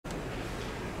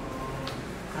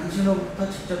당신으로부터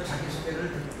직접 자기소개를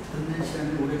듣는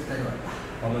시간이 오래 기다려왔다.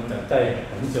 我们等待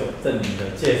很久，这你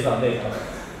的介绍内容。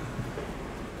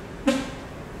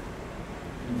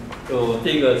就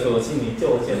第一个，就请你自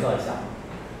我介绍一下。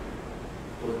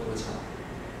多长？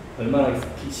 얼마나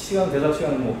시간 되다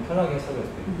시간 뭐 편하게 하셔도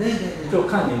돼요. 네네네. 就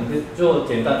看你就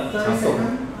简单讲授。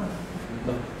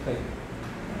可以。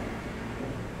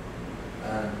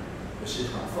我是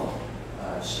唐凤，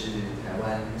是台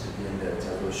湾这边的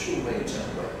叫做数位政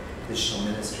委 （Digital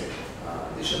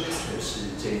Ministry）。Digital Ministry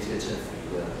是这一届政府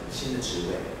一个新的职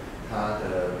位，它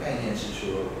的概念是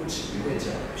说不止一位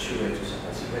政委，数位就是好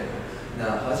几位。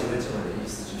那好几位政委的意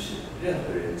思就是，任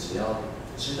何人只要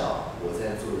知道我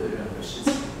在做的任何事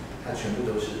情，它全部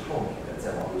都是透明的，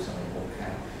在网络上面公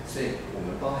开。所以我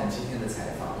们包含今天的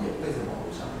采访也会在网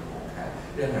络上面公开。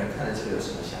任何人看了这个有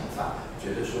什么想法，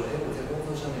觉得说，我在工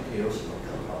作上面可以有什么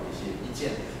更好的一些意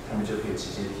见，他们就可以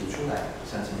直接提出来。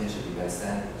像今天是礼拜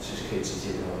3，其实可以直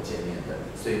接跟我见面的。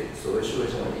所以所谓数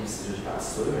位政委的意思就是把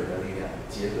所有人的力量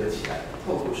结合起来，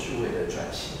透过数位的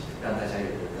转型，让大家有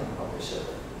一个更好的社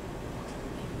会。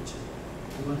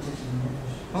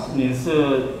你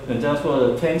是人家说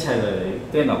的天才的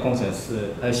电脑工程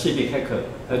师，还有系比骇客，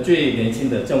还有最年轻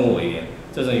的政务委员，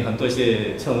这种有很多一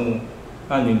些称呼。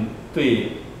那你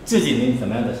对自己你什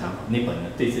么样的想法？你本人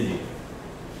对自己，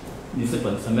你是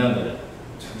什么样的人？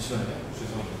 잠시만요.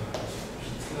 죄송합니다.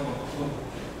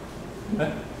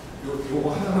 하나만 요거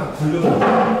하나만 돌려서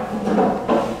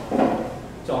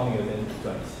좀有点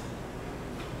转一下。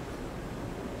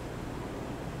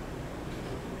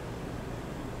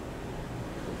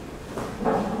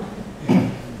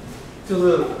 就是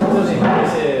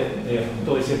有很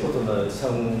多一些不同的称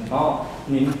呼，然后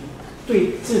您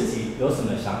对自己有什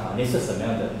么想法？你是什么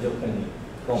样的？你就跟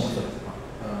我们说。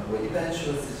我一般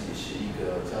说自己是一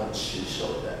个叫持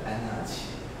守的安纳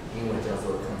奇，英文叫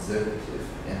做 conservative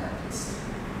anarchist。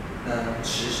那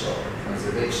持守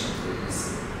conservation 的意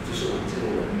思，就是我们这个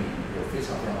文明有非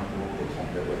常多不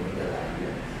同的文明的来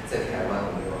源。在台湾，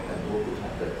我们有很多不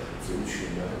同的族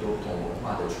群，有很多不同文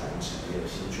化的传承，也有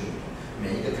新住民。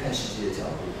 每一个看世界的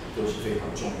角度都是非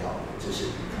常重要的，这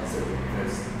是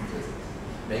conservative。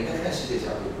每一个看世界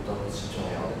角度都是重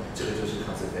要的，这个就是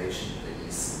conservation 的意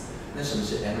思。那什么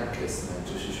是 anarchist 呢？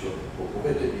就是说我不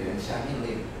会对别人下命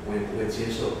令，我也不会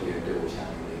接受别人对我下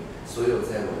命令。所有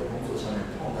在我的工作上面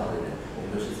碰到的人，我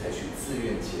们都是采取自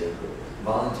愿结合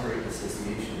 （voluntary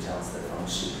association） 这样子的方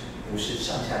式。 不是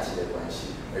上下级的关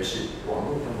系，而是网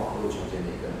络跟网络中间的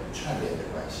一个串联的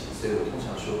关系。所以我通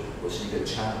常说我是一个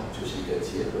channel， 就是一个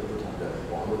结合不同的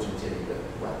网络中间的一个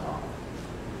管道。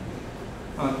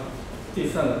第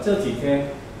三个，这几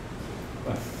天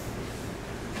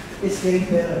It's getting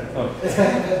better.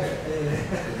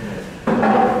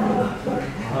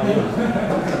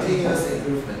 Continuous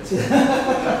improvement.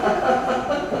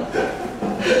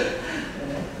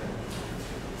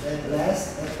 At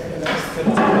last.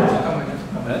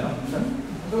 잠깐만요.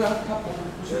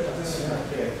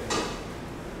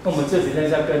 那我们这几天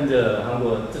是要跟着韩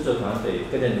国制作团队，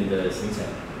跟着你的行程，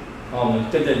然后我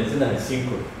们跟着你真的很辛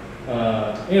苦。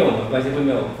因为我们关系会没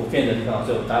有普遍的地方，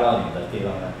所以我打扰你的地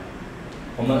方呢。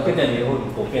我们跟着你会有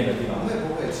普遍的地方。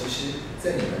不会，其实，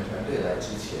在你们团队来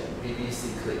之前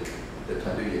 ，BBC Click 的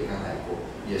团队也刚来过，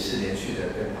也是连续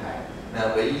的跟拍。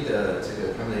那唯一的这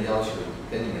个他们的要求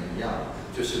跟你们一样，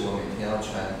就是我每天要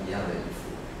穿一样的衣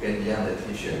服，跟一样的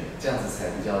T 恤，这样子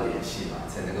才比较联系嘛，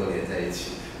才能够连在一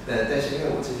起。但是因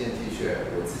为我这件 T 恤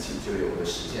我自己就有个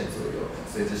10件左右，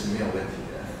所以这是没有问题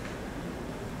的。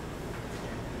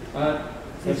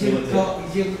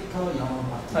이제부터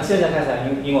영어가. 那现在开始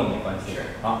英文没关系。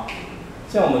好，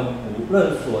像我们五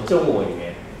任所政务委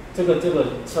员，这个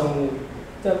称呼，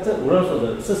这五任所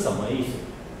的是什么意思？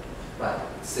 Right.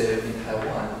 So in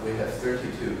Taiwan, we have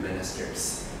 32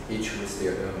 ministers, each with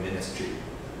their own ministry,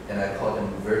 and I call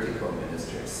them vertical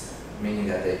ministers, meaning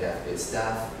that they have a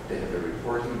staff, they have a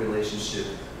reporting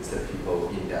relationship with the people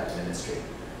in that ministry.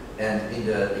 And in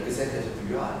the executive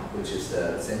yuan, which is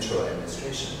the central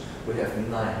administration, we have 9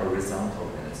 horizontal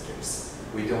ministers.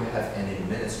 We don't have any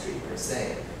ministry per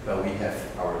se, but we have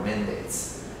our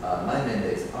mandates. My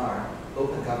mandates are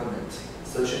open government,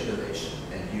 social innovation,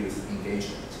 and youth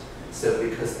engagement. So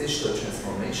because digital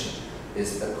transformation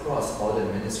is across all the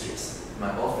ministries, my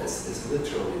office is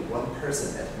literally one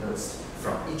person at most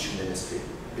from each ministry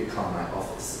become my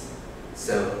office.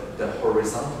 So the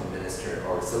horizontal minister,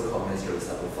 or so-called minister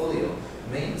with a portfolio,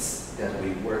 means that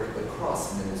we work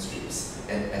across ministries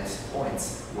and at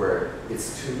points where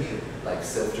it's too new, like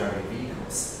self-driving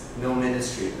vehicles. No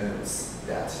ministry owns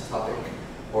that topic,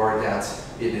 or that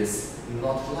it is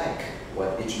not like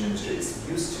what each ministry is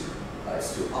used to.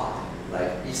 is too odd,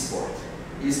 like e-sport.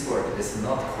 E-sport is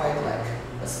not quite like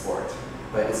a sport,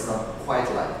 but it's not quite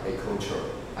like a culture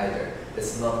either.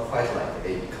 It's not quite like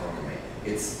an economy.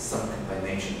 It's some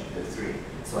combination of the three.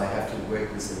 So I have to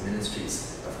work with the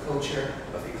ministries of culture,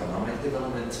 of economic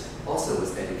development, also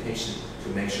with education to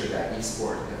make sure that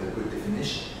e-sport have a good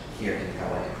definition here in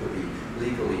Taiwan. It could be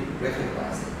legally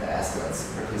recognizing the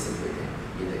athletes participating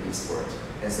in the e-sport.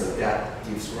 And so that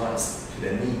gives rise to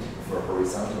the need for a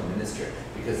horizontal ministry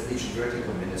because each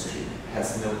vertical ministry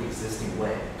has no existing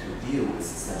way to deal with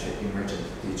such an emergent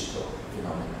digital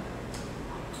phenomenon.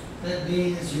 That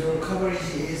means your coverage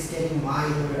is getting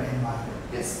wider and wider.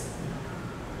 Yes.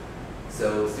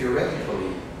 So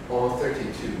theoretically, all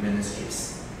 32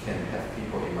 ministries can have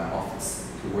people in my office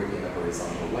to work in a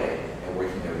horizontal way and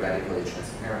work in a radically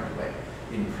transparent way.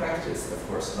 In practice, of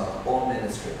course, not all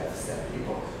ministries have sent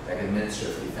people. Like the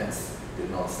Ministry of Defense did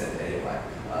not send anyone.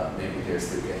 Maybe they're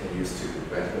still getting used to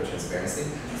radical transparency.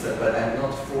 So, but I'm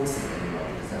not forcing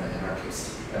anyone because I'm an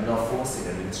anarchist. I'm not forcing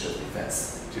the Ministry of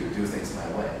Defense to do things my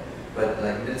way. But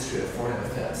like Ministry of Foreign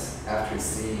Affairs, after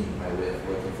seeing my way of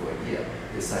working for a year,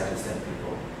 decided to send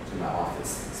people to my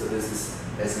office. So this is,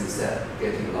 as you said,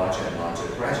 getting larger and larger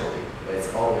gradually, but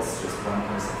it's always just one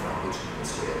person from each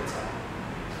ministry at a time.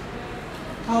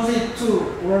 How is it to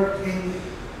work in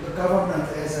the government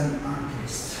as an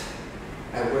anarchist?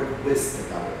 I work with the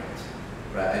government,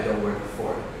 right? I don't work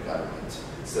for the government.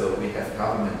 So we have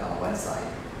government on one side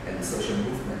and the social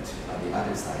movement on the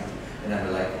other side. And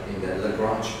I'm like in the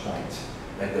Lagrange point,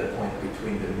 like the point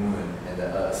between the moon and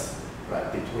the earth,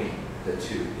 right? Between the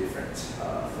two different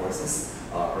forces.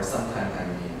 Or sometimes I'm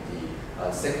in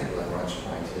the second Lagrange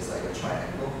point is like a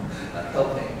triangle,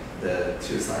 helping the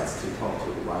two sides to talk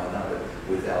to one another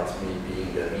without me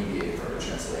being the mediator or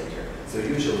translator. So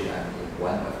usually I'm in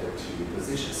one of the two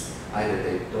positions. Either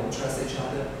they don't trust each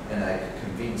other and I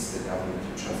convince the government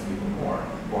to trust people more,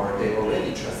 or they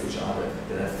already trust each other,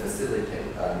 then I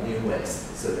facilitate new ways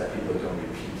so that people don't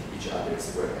repeat each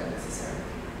other's work unnecessarily.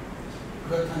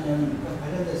 그렇다면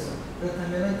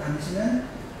당신은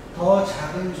더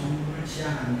작은 정부를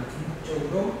지향합니다.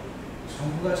 궁극적으로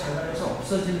정부가 작아져서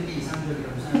없어지는 게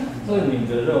이상적이라고 생각합니다. 所以你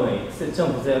的认为是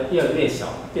政府在越来越小，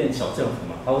变小政府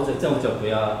嘛，或者政府就不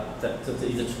要就是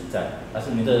一直处在，而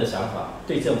是你的想法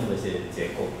对政府的一些结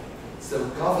构。So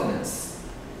governance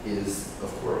is,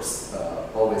 of course,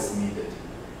 always needed.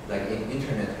 Like in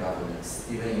internet governance,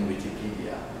 even in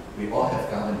Wikipedia, we all have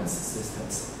governance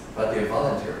systems, but they're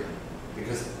voluntary.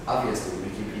 Because obviously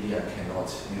Wikipedia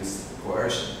cannot use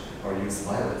coercion or use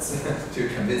violence to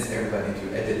convince everybody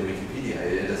to edit Wikipedia.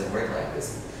 It doesn't work like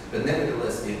this. But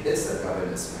nevertheless, it is a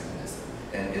governance mechanism,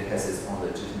 and it has its own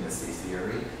legitimacy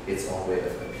theory, its own way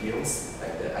of appeals,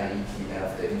 like the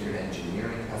IETF, the Internet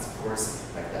Engineering Task Force,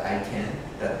 like the ICANN,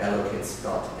 that allocates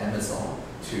Amazon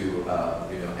to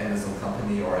Amazon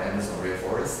company or Amazon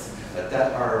rainforest.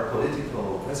 That are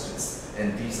political questions,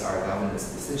 and these are governance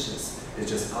decisions. It's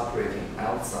just operating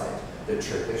outside the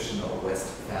traditional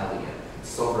Westphalian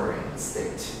sovereign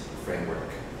state framework.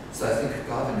 So I think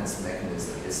governance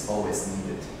mechanism is always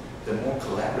needed. The more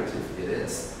collaborative it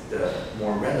is, the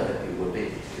more relevant it will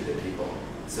be to the people.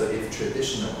 So if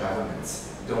traditional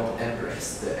governments don't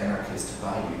embrace the anarchist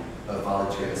value of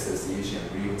voluntary association,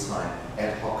 real-time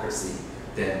ad hocracy,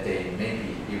 then they may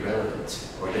be irrelevant,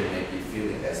 or they may be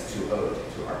feeling as too old,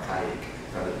 too archaic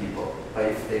from the people. But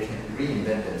if they can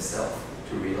reinvent themselves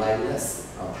to rely less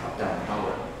on top-down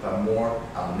power, but more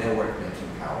on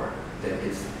network-making power, then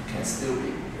it can still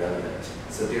be relevant.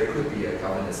 So there could be a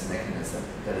governance mechanism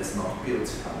that is not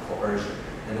built on coercion.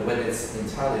 And when it's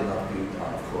entirely not built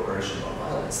on coercion or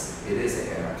violence, it is an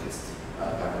anarchist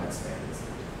governance mechanism.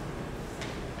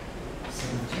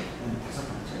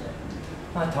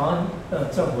 那台湾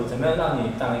政府怎么样让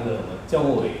你当一个政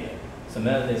务委员？什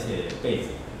么样的一些背景？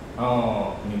然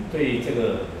后你对这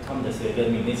个他们的这个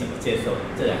命令怎么接受？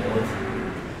这两个问题。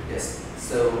Yes.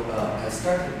 So I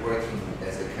started working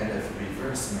as a kind of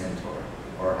reverse mentor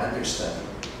or understudy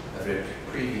of a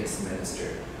previous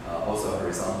minister, also a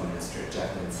horizontal minister,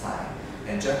 Jacqueline Tsai.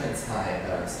 And Jacqueline Tsai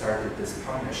started this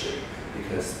partnership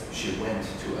because she went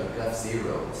to a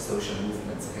GovZero social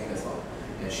movements hackathon,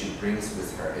 and she brings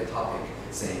with her a topic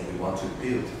saying we want to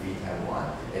build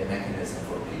Taiwan, a mechanism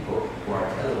for people who are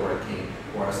teleworking,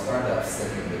 who are startups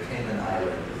setting in the Cayman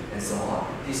Island, and so on.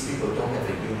 These people don't have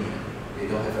a union, they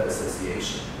don't have an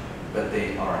association, but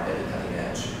they are at the cutting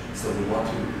edge. So we want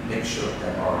to make sure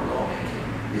that our lawmaking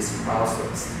is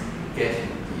crowdsourced, getting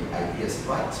the ideas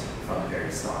right from the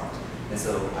very start. And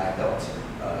so I helped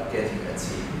getting a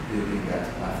team, building that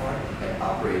platform and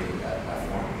operating that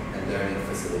platform and learning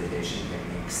facilitation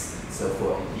techniques. So So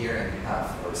for a year and a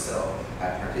half or so,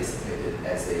 I participated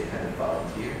as a kind of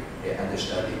volunteer, an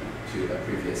understudy to a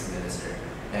previous minister.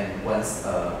 And once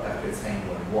Dr. Tsang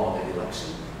won the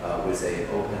election with an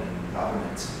open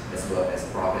government as well as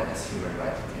broad as human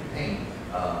rights campaign,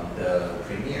 the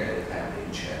premier at the time,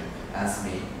 Lin Quan, asked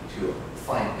me to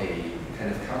find a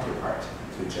kind of counterpart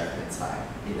to Jack Tsai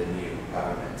in the new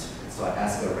government. So I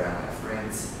asked around my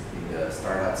friends in the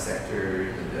startup sector,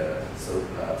 in the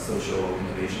social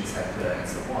innovation sector, and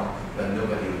so on, but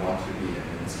nobody wanted to be a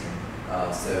minister.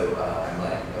 So I'm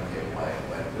like, okay, why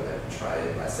do I try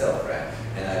it myself, right?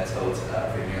 And I told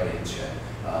Premier Lin Quan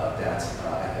that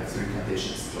I have 3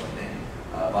 conditions joining.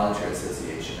 Voluntary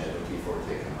association at the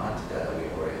T4T command that we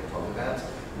already talked about,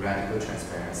 radical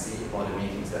transparency, all the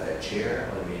meetings that I chair,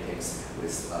 all the meetings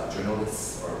with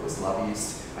journalists or with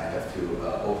lobbyists, I have to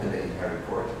open the entire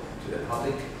report to the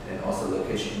public, and also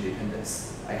location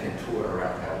independence. I can tour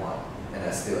around Taiwan, and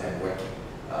I still am working.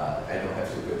 I don't have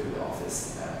to go to the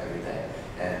office every day.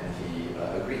 And he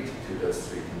agreed to those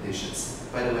 3 conditions.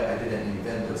 By the way, I didn't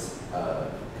invent those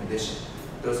conditions.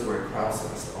 Those were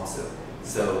crowdsourced also.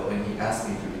 So when he asked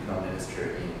me to become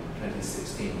minister in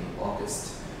 2016 in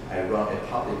August, I wrote a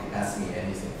public Ask Me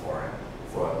Anything forum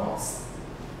for a month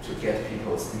to get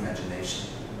people's imagination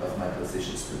of my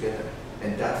positions together.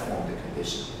 And that formed the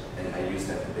condition. And I used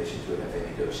that condition to have a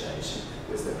negotiation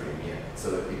with the premier.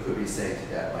 So it could be said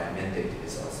that my mandate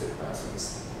is also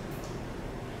crowdsourced.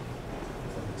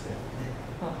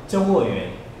 政务委员，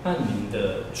那您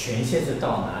的权限是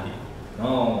到哪里？然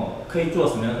后可以做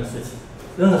什么样的事情？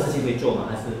任何事情可以做吗？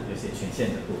还是有些权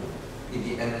限的部分 In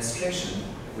the administration,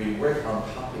 we work on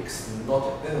topics not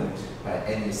owned by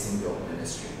any single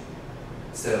ministry.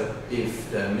 So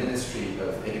if the Ministry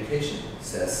of Education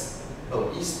says, oh,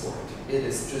 e-sport, it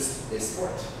is just a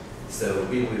sport. So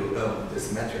we will own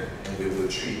this matter and we will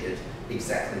treat it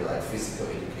exactly like physical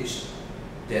education.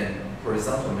 Then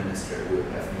horizontal minister will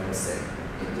have no say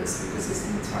in this because it's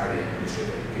entirely a Ministry of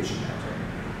Education matter.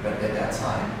 But at that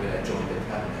time, when I joined the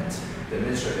cabinet, the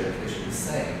Ministry of Education is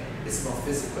saying it's not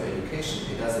physical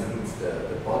education. It doesn't move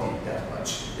the body that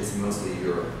much. It's mostly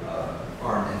your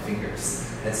arm and fingers.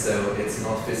 And so it's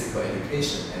not physical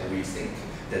education. And we think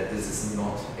that this is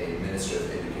not a Ministry of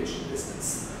Education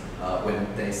business. When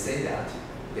they say that,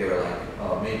 they are like,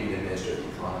 oh, maybe the Ministry of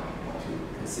Economy want to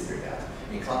consider that.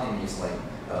 Economy is like,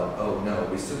 oh no,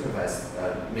 we supervise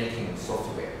making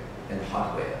software and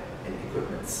hardware and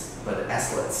equipments, but the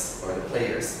athletes or the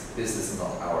players, this is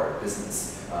not our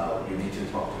business. You need to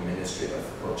talk to Ministry of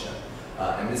Culture.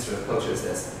 And Ministry of Culture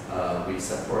says we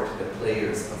support the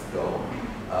players of Go,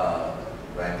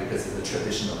 right? Because it's a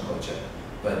traditional culture.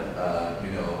 But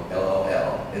you know,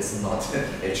 LOL is not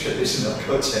a traditional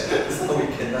culture, so we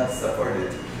cannot support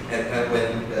it. And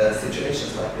when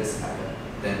situations like this happen,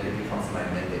 then it becomes my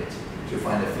mandate to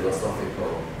find a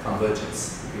philosophical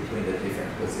convergence between the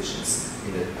different positions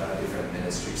in the different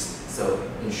ministries. So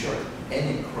in short,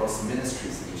 any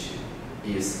cross-ministries issue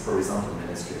is horizontal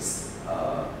ministries'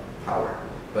 power.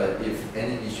 But if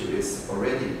any issue is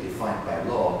already defined by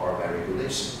law or by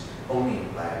regulation, only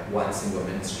by one single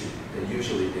ministry, then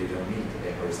usually they don't need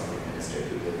a horizontal minister to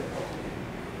do the whole thing.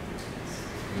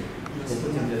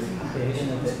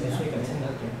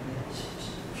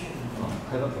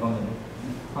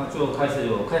 就开始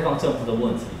有开放政府的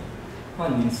问题。那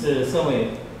您是身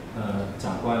为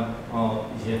长官，然后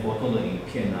一些活动的影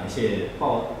片啊，一些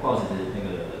报纸的那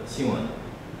个新闻，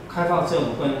开放政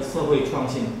府跟社会创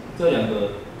新这2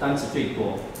个单词最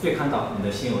多，最看到你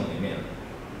的新闻里面，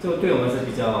这个对我们是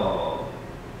比较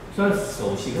虽然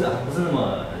熟悉，可是不是那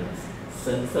么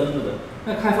很深入的。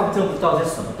那开放政府到底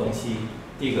是什么东西？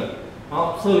第一个，然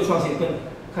后社会创新跟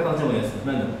开放政府有什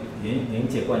么样的连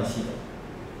结关系的？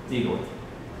第一个问题。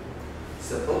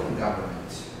So open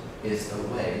government is a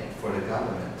way for the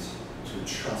government to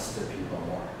trust the people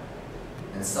more.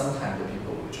 And sometimes the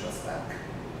people will trust back.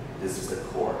 This is the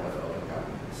core of open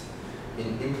government.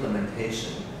 In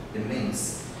implementation, it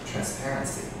means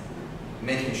transparency,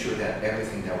 making sure that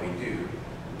everything that we do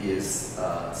is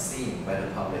seen by the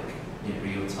public in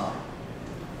real time.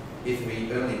 If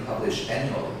we only publish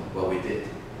annually what we did,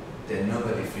 then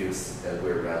nobody feels that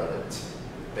we're relevant.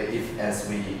 But if as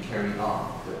we carry on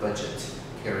the budget,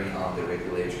 carry on the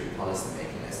regulatory policy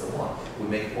making and so on, we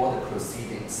make all the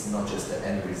proceedings, not just the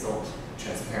end result,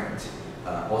 transparent,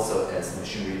 also as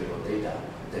machine readable data,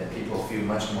 then people feel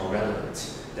much more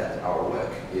relevant that our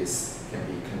work can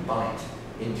be combined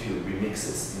into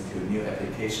remixes, into new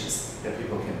applications that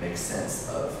people can make sense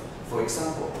of. For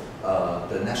example,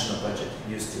 the national budget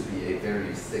used to be a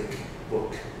very thick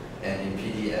book, and in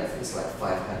PDF it's like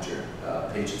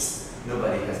 500 pages.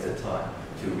 Nobody has the time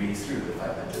to read through the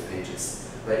 500 pages.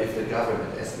 But if the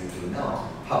government, as we do now,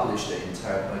 publish the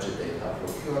entire budget data,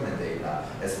 procurement data,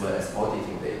 as well as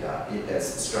auditing data, as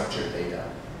structured data,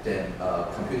 then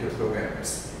computer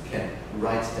programmers can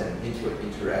write them into an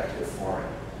interactive form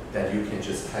that you can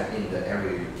just type in the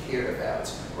area you care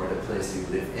about or the place you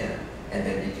live in, and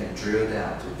then it can drill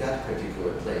down to that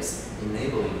particular place,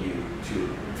 enabling you to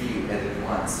view at a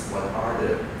glance what are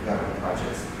the government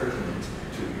projects pertinent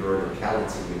to your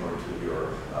locality or to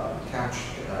your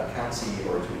county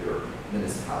or to your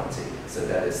municipality. So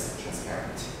that is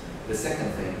transparent. The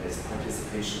second thing is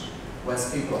participation.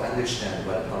 Once people understand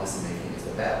what policymaking is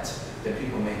about, then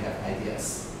people may have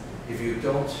ideas. If you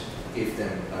don't give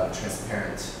them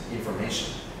transparent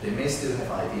information, they may still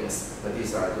have ideas, but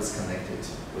these are disconnected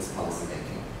with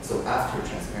policymaking. So after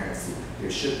transparency,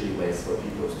 there should be ways for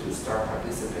people to start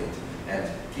participate and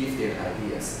give their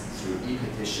ideas through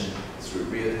e-petition, through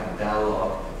real-time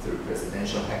dialogue, through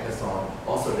presidential hackathon,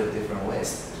 all sorts of different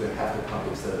ways to have the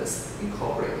public service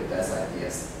incorporate the best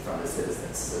ideas from the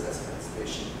citizens. So that's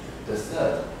participation. The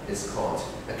third is called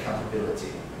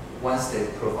accountability. Once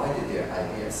they've provided their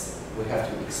ideas, we have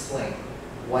to explain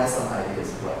why some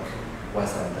ideas work, why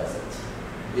some doesn't.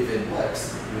 If it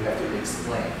works, we have to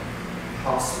explain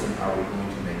how soon are we going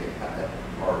to make it happen,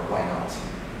 or why not.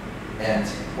 And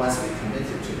once we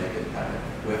committed to make it happen,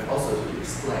 we have also to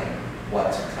explain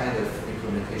what kind of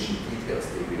implementation details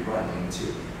did we run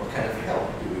into, what kind of help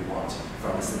do we want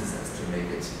from the citizens to make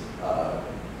it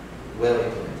well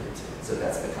implemented. So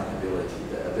that's accountability,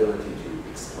 the ability to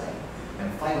explain.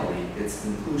 And finally, it's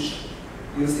inclusion.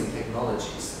 Using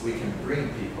technologies, we can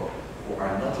bring people who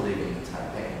are not living in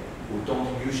Taipei, who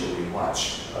don't usually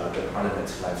watch the parliament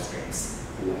live streams,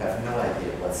 who have no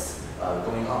idea what's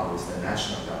going on with the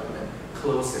national government,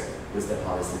 closer with the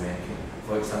policy making.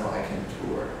 For example, I can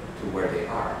tour to where they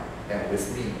are, and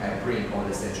with me, I bring all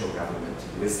the central government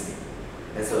with me.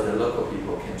 And so the local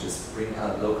people can just bring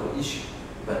a local issue,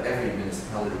 but every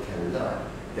municipality can learn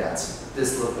that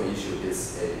this local issue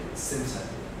is a symptom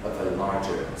of a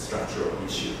larger structural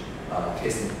issue.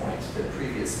 Case in point, the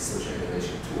previous social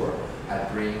innovation tour, I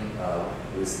bring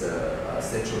with the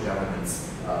central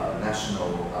government's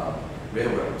national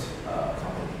railroad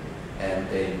company, and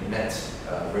they met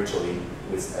virtually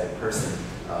with a person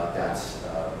that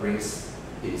brings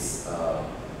his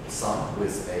son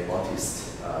with a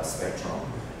autist spectrum,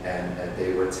 and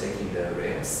they were taking the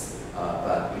rails,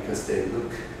 but because they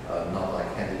look not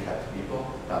like handicapped people,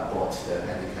 bought the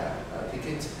handicap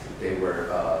ticket, they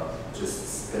were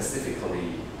just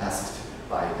specifically asked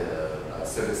by the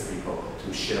service people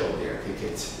to show their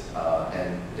ticket,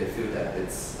 and they feel that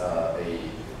it's a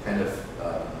kind of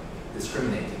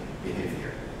discriminating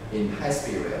behavior. In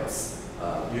high-speed rails,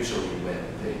 usually when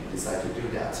they decide to do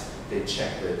that, they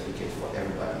check the ticket for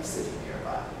everybody sitting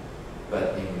nearby.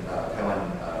 But in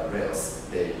Taiwan rails,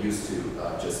 they used to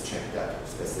just check that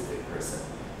specific person.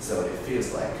 So it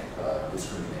feels like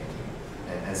discriminating.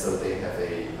 And so they have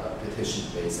a petition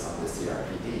based on the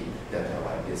CRPD that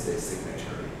Taiwan is a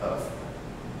signatory of.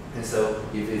 And so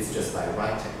if it's just by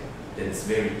writing, then it's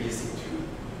very easy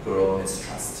to grow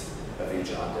mistrust of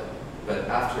each other. But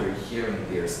after hearing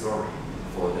their story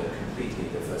for completely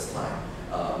the first time,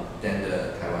 then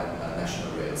the Taiwan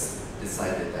National Rails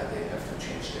decided that they have to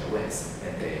change their ways,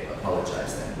 and they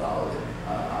apologized and bowed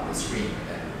on the screen,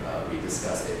 and we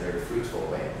discussed a very fruitful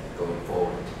way going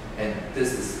forward. And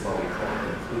this is what we call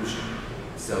inclusion.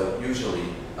 So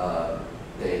usually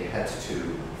they had to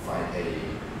find a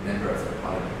member of the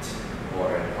parliament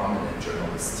or a prominent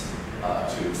journalist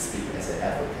to speak as an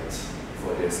advocate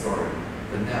for their story.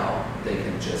 But now they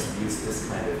can just use this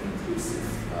kind of inclusive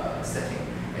setting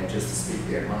and just speak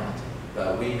their mind.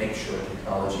 But we make sure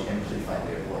technology amplifies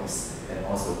their voice and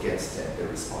also gets them the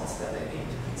response that they need.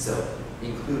 So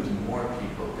including more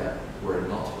people that were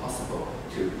not possible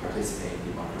to participate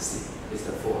in democracy is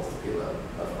the fourth pillar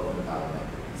of open government.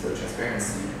 So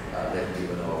transparency, letting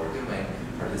people know what we're doing,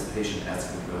 participation,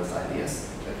 asking people's ideas,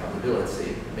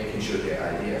 accountability, making sure their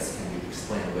ideas can be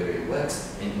explained whether it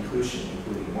works, and inclusion,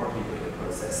 including more people in the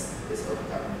process, is open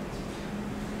government.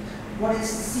 What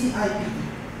is CIPD?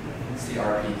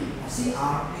 CRPD.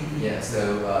 CRPD. Yeah,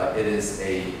 so it is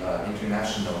a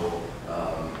international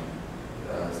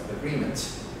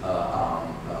agreement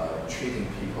on treating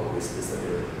people with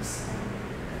disabilities,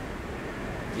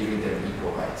 giving them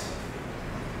equal rights.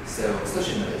 So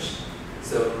social innovation.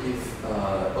 So if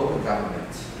open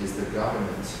government is the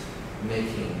government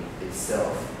making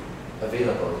itself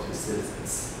available to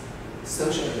citizens,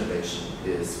 social innovation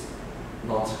is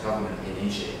not government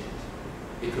initiated.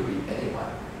 It could be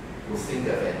anyone who think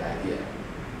of an idea,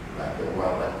 like the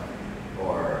World Web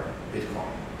or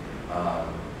Bitcoin.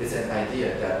 It's an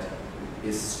idea that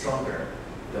is stronger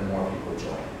the more people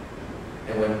join.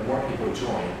 And when more people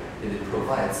join, it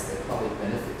provides a public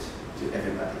benefit to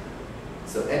everybody.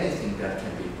 So anything that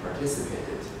can be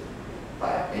participated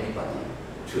by anybody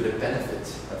to the benefit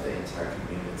of the entire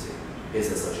community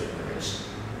is a social innovation.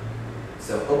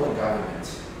 So open government,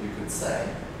 you could say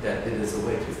that it is a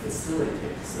way to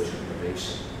facilitate social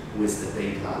innovation with the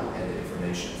data and the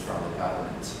information from the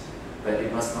government. But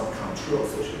it must not control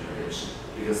social innovation,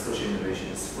 because social innovation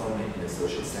is forming in the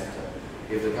social sector.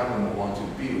 If the government wants to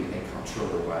build and control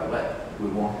the Wild Web, we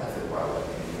won't have the Wild Web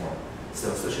anymore.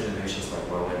 So social innovations like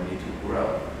Wild Web need to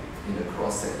grow in the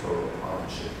cross-sectoral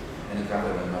partnership, and the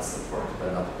government must support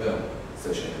but not own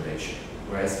social innovation.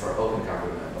 Whereas for open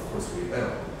government, of course we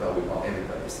own, but we want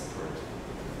everybody's support.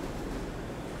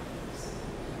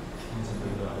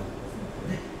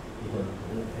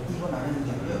 이건 안 해도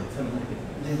되고요.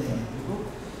 네네. 그리고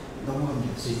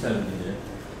넘어가겠습니다. 第三个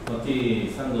问题，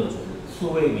第三个就是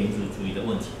数位民主主义的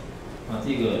问题。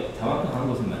这个台湾跟韩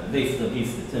国是蛮类似的历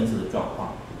史政治的状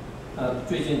况。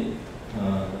最近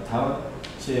台湾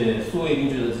一些数位民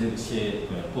主的这些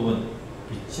部分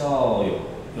比较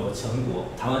有成果，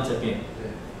台湾这边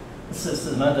是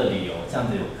什么样的理由这样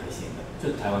子有可行的？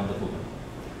就台湾的部分。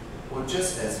Well,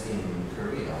 just as in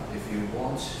Korea, if you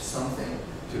want something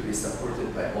to be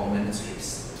supported by all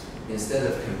ministries, instead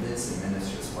of convincing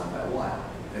ministries one by one,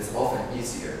 it's often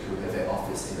easier to have an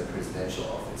office in the presidential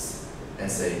office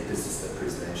and say this is the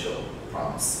presidential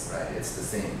promise, right? It's the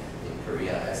same in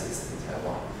Korea as it is in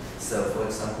Taiwan. So, for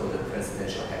example, the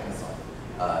presidential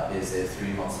hackathon is a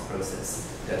 3-month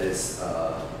process that is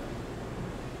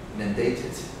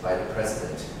mandated by the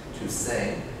president to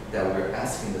say that we're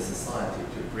asking the society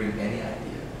to bring any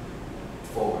idea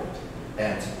forward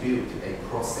and to build a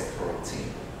cross-sectoral team.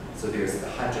 So there's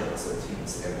 100 or so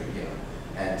teams every year,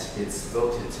 and it's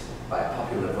voted by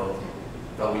popular voting.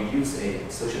 But we use a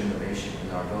social innovation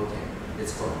in our voting.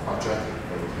 It's called quadratic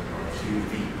voting, or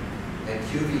QV. And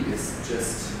QV is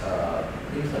just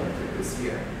implemented this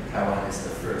year. Taiwan is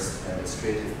the first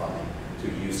administrative body to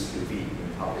use QV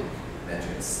in public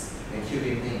measures. And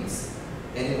QV means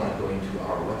anyone going to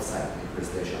our website in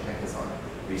Presidential Hackathon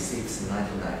receives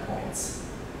 99 points,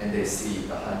 and they see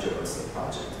 100 or so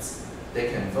projects. They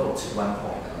can vote 1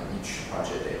 point on each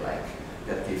project they like.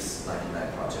 That gives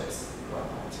 99 projects 1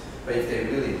 point. But if they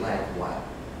really like one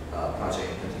project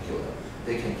in particular,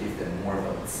 they can give them more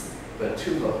votes. But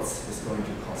 2 votes is going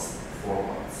to cost 4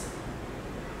 points.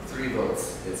 3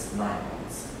 votes is 9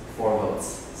 points. 4 votes,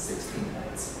 16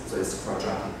 points. So it's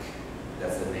quadratic.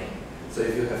 That's the name. So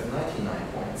if you have 99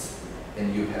 points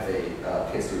and you have a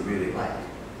case you really like,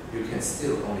 you can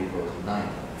still only vote 9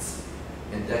 points.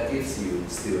 And that gives you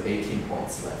still 18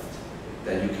 points left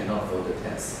that you cannot vote the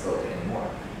 10th vote anymore.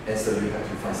 And so you have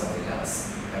to find something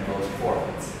else and vote 4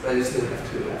 votes. But you still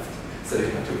have 2 left. So you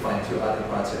have to find 2 other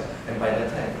projects. And by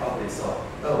that time, probably thought,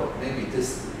 oh, maybe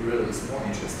this really is more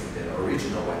interesting than the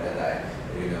original one that I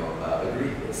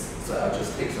agreed with. So I'll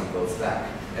just take some votes back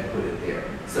and put it there.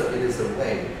 So it is a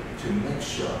way to make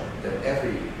sure that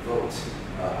every vote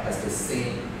has the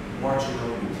same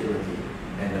marginal utility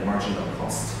and the marginal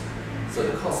cost. So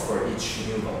the cost for each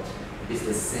new vote is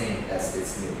the same as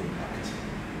its new impact.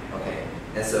 Okay,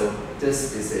 and so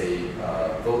this is a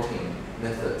voting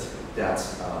method that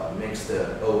makes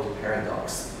the old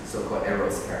paradox, so-called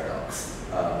Arrow's paradox,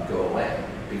 go away,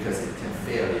 because it can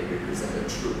fairly represent the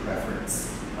true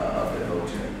preference of the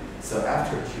voter. So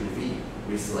after QV,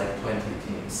 we select 20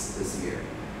 teams this year,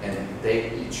 and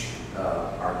they each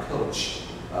are coached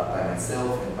by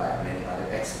myself and by many other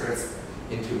experts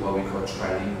into what we call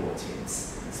trilingual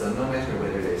teams. So no matter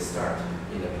whether they start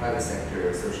in the private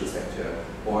sector, social sector,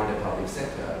 or the public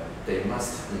sector, they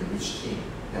must in each team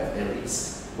have at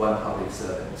least 1 public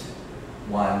servant,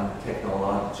 1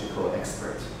 technological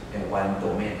expert, and 1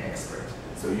 domain expert.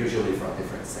 So usually from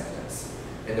different sectors.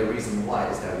 And the reason why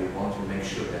is that we want to make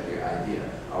sure that their idea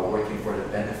are working for the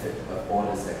benefit of all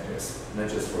the sectors, not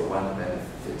just for one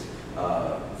benefit,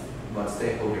 one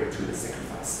stakeholder to the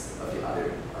sacrifice of the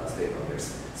other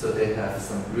stakeholders. So they have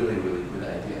some really, really good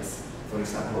ideas. For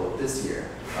example, this year,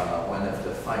 one of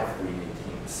the 5 winning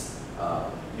teams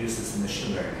uses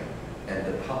machine learning and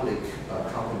the public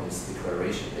company's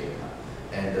declaration data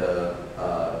and the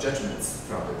judgments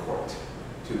from the court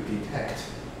to detect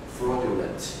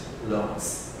fraudulent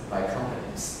loans by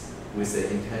companies with the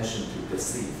intention to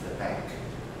deceive the bank.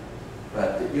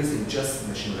 But using just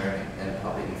machine learning and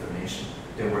public information,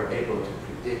 they were able to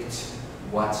predict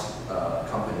what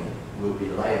company will be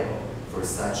liable for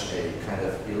such a kind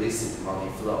of illicit money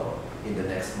flow in the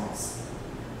next months.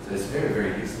 So it's very,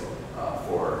 very useful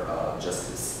for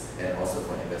justice and also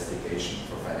for investigation,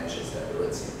 for financial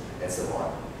stability, and so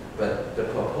on. But the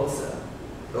proposal,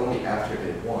 only after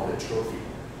they won the trophy,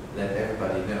 let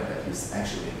everybody know that he's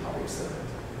actually a public servant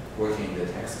working in the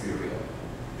tax bureau.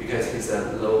 Because he's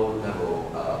a low-level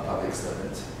public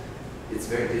servant, it's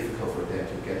very difficult for them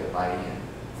to get a buy-in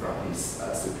from his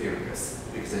superiors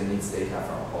because it needs data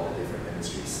from all the different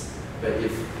ministries. But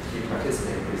if he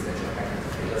participates in presidential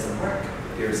hackathon, it doesn't work.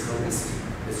 There is no risk.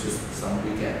 It's just some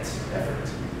weekend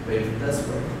effort. But if it does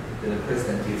work, then the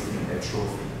president gives him a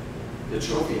trophy. The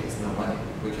trophy is no money.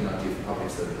 We cannot give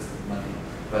public servants money,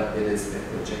 but it is a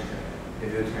projector.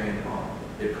 If you turn it on,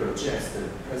 it projects the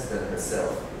president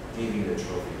herself giving the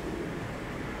trophy to you.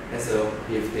 And so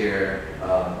if their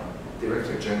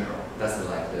director general doesn't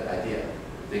like the idea,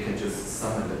 they can just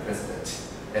summon the president,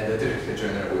 and the director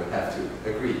general will have to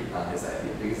agree on his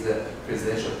idea, because the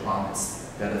presidential promise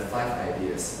that the 5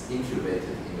 ideas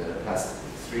incubated in the past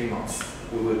 3 months,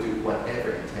 we will do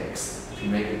whatever it takes to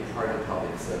make it part of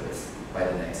public service by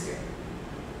the next year.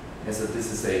 And so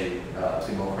this is a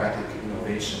democratic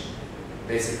innovation.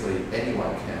 Basically,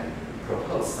 anyone can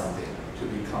propose something to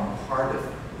become part of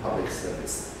public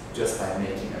service just by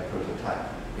making a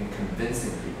prototype and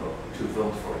convincing people to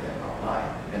vote for them online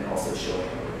and also showing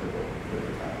a workable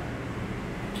prototype.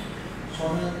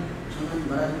 저는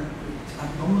말하는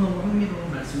너무너무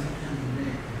흥미로운 말씀을 해주셨는데,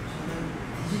 저는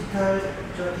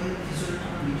디지털적인 기술을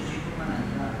통한 민주주의뿐만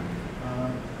아니라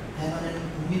대만에는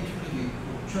국민 투표도 있고,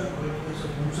 그걸 통해서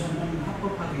공정은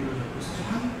합법화가 이루어졌고, 사실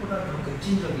한국보다 더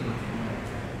급진적이거든요.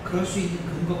 그럴 수 있는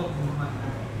근거가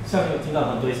궁금합니다. 像有听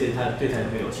到很多一些对台特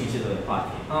别有兴趣的话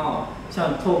题，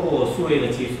像透过数位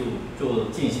的技术就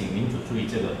进行民主主义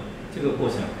这个过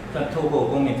程，但透过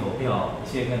公民投票一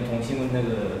些跟同性那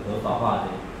个合法化的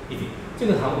一点，这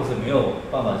个韩国是没有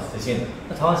办法实现的。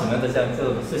那台湾什么样的这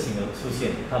种事情的出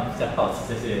现，他比较好奇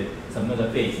这些什么样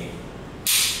的背景。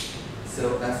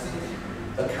So I think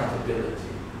accountability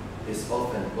is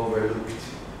often overlooked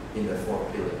in the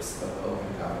 4 pillars of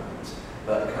open government.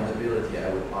 But accountability,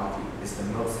 I would argue, is the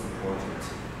most important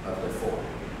of the 4.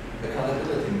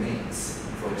 Accountability means,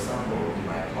 for example, in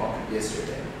my talk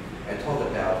yesterday, I talked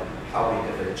about how we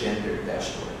have a gender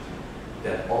dashboard,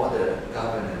 that all the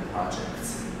government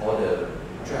projects, all the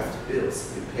draft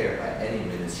bills prepared by any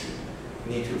ministry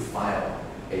need to file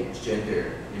a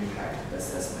gender impact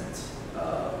assessment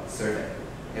survey.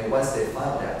 And once they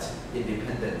file that,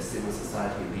 independent civil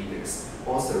society leaders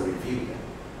also review them.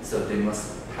 So they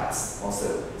must pass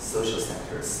also social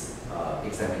sectors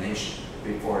examination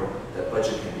before the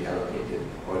budget can be allocated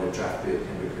or the draft bill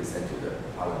can be presented to the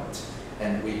parliament.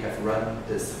 And we have run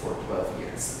this for 12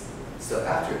 years. So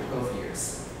after 12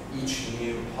 years, each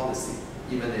new policy,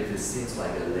 even if it seems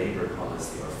like a labor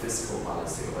policy or fiscal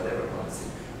policy or whatever policy,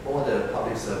 all the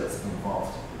public servants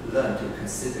involved learn to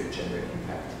consider gender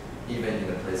impact, even in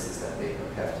the places that they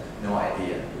have no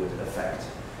idea would affect.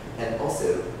 And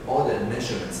also, all the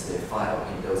measurements they file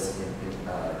in those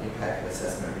impact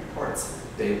assessment reports,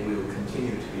 they will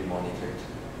continue to be monitored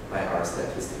by our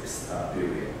statistics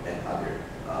bureau and other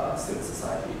civil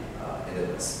society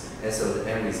entities. And so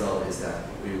the end result is that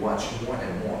we watch more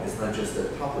and more. It's not just the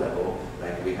top level,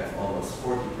 like we have almost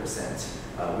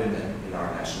 40% women in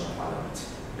our national parliament.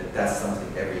 But that's something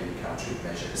every country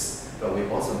measures. But we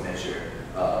also measure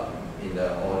in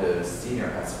all the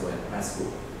senior high school and high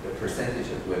school, the percentage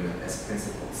of women as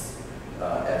principals,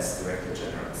 as director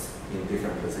generals in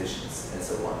different positions, and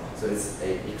so on. So it's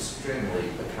an extremely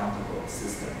accountable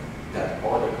system that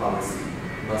all the policy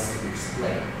must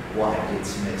explain why it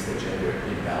makes the gender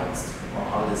imbalanced, or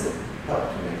how does it help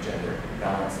to make gender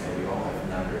balanced, and we all have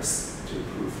numbers to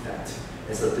prove that.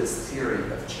 And so this theory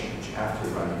of change, after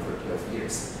running for 12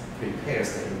 years,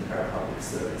 prepares the entire public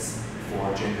service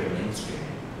for gender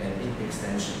mainstreaming and in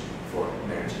extension for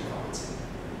marriage equality.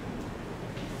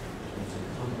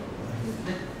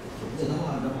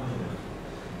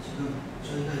 지금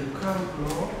저희가 이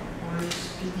크라우드로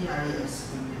PDIS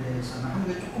등에 대해서는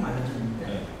한국에 조금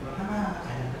알려졌는데 하나하나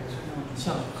간략하게 설명을 좀.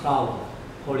 像 Cloud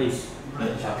Police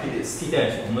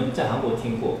PDIS 我们在韩国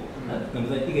听过，能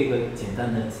不能一个一个简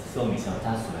单的说明一下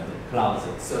它是什么样的 Cloud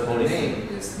So the Police？ name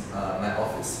is my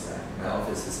office. Right? My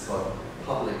office is called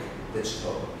Public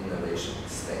Digital Innovation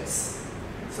Space.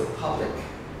 So public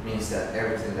means that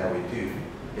everything that we do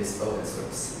is open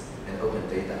source and open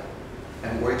data.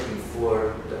 I'm working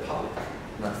for the public,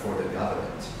 not for the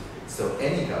government. So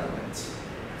any government,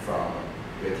 from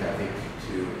Reykjavik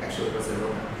to actually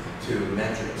Barcelona, to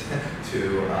Madrid,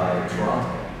 to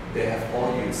Toronto, they have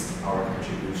all used our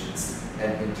contributions.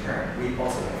 And in turn, we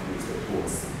also have used the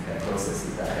tools and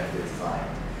processes that I have designed.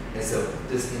 And so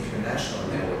this international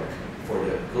network for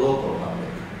the global public,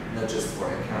 not just for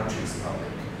a country's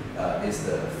public, is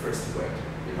the first word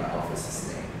in my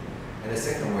office's name. And the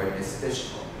second word is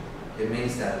digital. It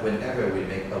means that whenever we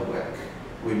make a work,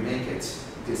 we make it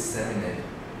disseminated.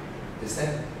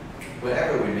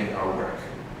 Whenever we make our work,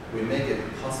 we make it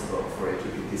possible for it to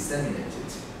be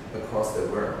disseminated across the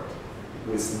world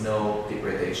with no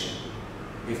degradation.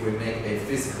 If we make a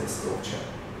physical sculpture,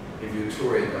 if you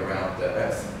tour it around the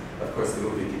earth, of course it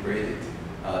will be degraded,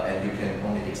 and you can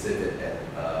only exhibit at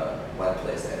one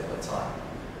place at a time.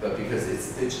 But because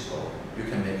it's digital, you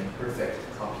can make perfect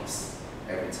copies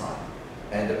every time.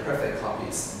 And the perfect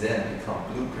copies then become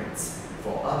blueprints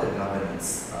for other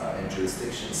governments and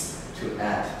jurisdictions to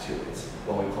add to it,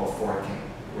 what we call forking.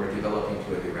 We're developing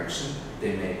to a direction,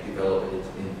 they may develop it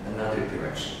in another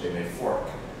direction, they may fork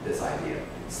this idea.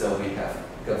 So we have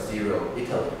GovZero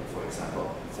Italy, for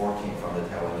example, forking from the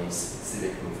Taiwanese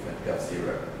civic movement,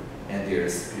 GovZero. And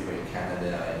there's people in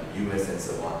Canada and US and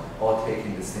so on, all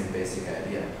taking the same basic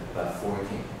idea, but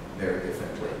forking very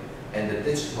differently. And the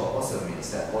digital also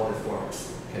means that all the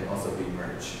forks can also be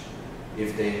merged.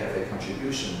 If they have a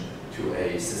contribution to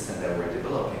a system that we're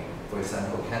developing, for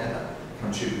example, Canada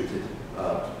contributed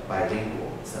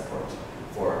bilingual support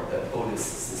for the police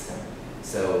system.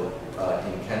 So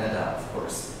in Canada, of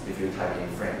course, if you type in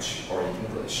French or in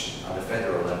English on the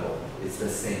federal level, it's the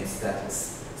same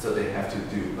status. So they have to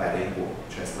do bilingual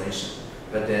translation.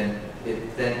 But then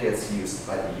it then gets used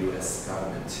by the US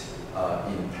government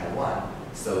in Taiwan,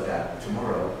 so that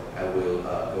tomorrow I will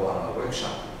go on a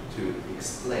workshop to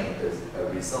explain the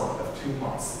result of 2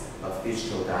 months of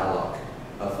digital dialogue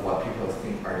of what people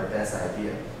think are the best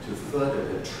idea to further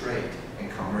the trade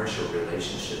and commercial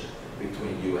relationship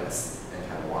between US and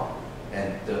Taiwan.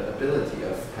 And the ability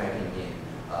of typing in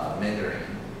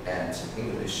Mandarin and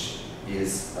English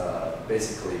is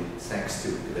basically thanks to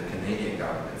the Canadian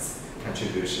government's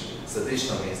contribution. So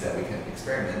digital means that we can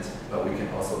experiment, but we can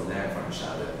also learn from each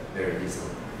other very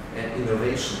easily. And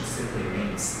innovation simply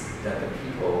means that the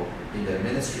people in the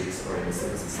ministries or in the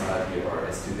civil society or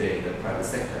as today in the private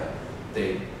sector,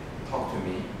 they talk to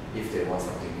me if they want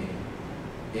something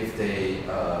new. If they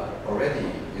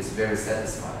already is very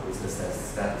satisfied with the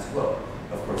status quo,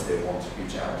 of course they won't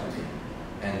reach out to me.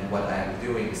 And what I'm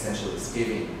doing essentially is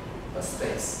giving a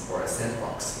space or a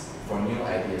sandbox for new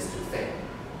ideas to fail.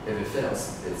 If it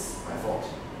fails, it's my fault.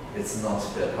 It's not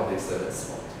the public servant's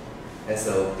fault. And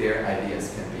so their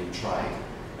ideas can be tried,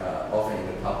 often in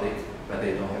the public, but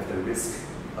they don't have the risk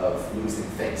of losing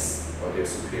face, or their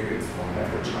superiors won't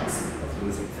have the chance of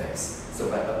losing face. So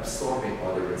by absorbing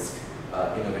all the risk,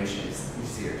 innovation is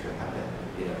easier to happen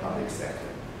in the public sector.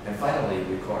 And finally,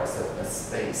 we call ourselves a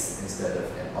space instead of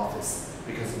an office,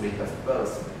 because we have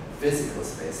both physical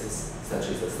spaces, such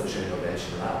as the Social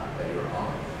Innovation Lab that you're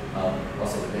on,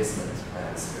 also the basement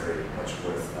is very much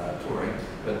worth touring,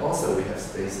 but also we have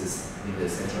spaces in the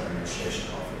Central Administration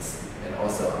Office, and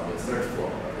also on the 3rd floor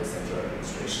of the Central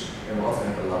Administration. And we also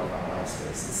have a lot of online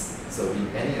spaces. So in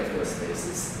any of those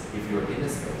spaces, if you're in the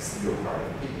space, you're part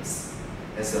of the piece.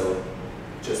 And so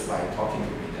just by talking to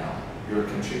me now, you're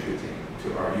contributing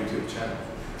to our YouTube channel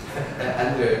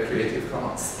under Creative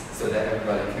Commons, so that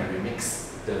everybody can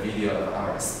remix the video of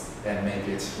ours and make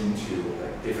it into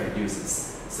different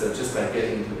uses. So just by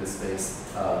getting into the space,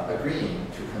 agreeing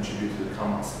to contribute to the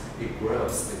commons, it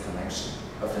grows the connection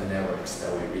of the networks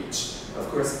that we reach. Of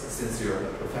course, since you're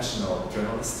a professional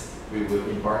journalist, we will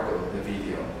embargo the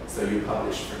video, so you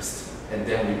publish first, and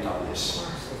then we publish.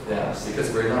 Yeah,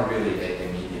 because we're not really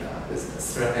a media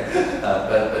business, right?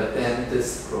 But then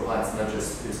this provides not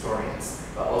just historians,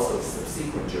 but also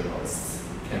subsequent journalists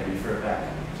can refer back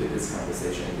to this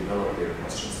conversation and develop their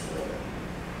questions further.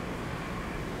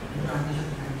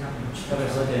 要不要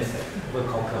说点会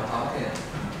口渴？好，可以。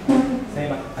可以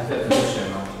吗？还是有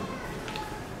选吗？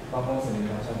发风是你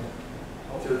拿上。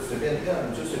就随便，要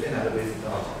你就随便拿个杯子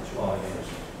倒下去。哦，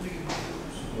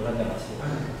我来讲吧。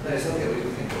那先给我一个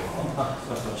片头。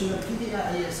 지금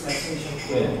PDIS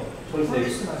말씀이셨고 네.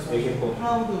 폴리스 말씀하셨고 얘기했고.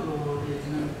 크라우드로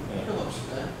얘기는 필요가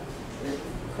없을까요? 네.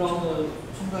 크라우드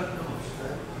첨가할 필요가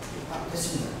없을까요?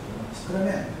 됐습니다.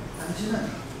 그러면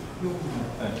당신은 이 부분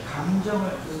네.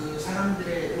 감정을 그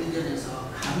사람들의 의견에서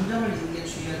감정을 읽는 게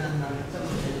중요하다는 했던 걸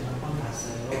제가 몇 번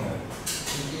봤어요. 네.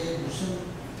 이게 무슨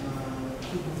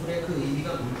그 부분의 그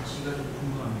의미가 뭘지가 좀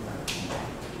궁금합니다.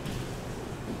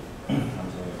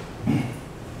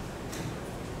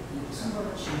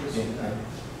 선거를 지우겠습니다.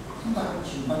 선거를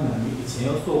지우겠습니다. 以前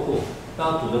有说过，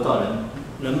要读得到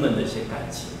人们的一些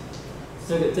感情，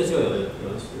这就有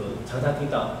常常听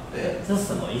到，这是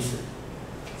什么意思？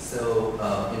 So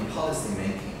in policy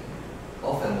making,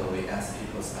 often when we ask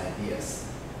people's ideas,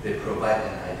 They provide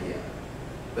an idea.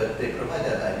 But they provide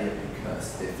that idea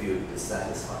because they feel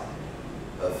dissatisfied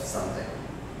of something,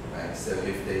 right? So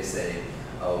if they say,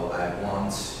 oh, I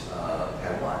want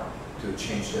Taiwan to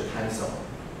change the time zone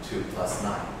to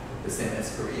 +9, the same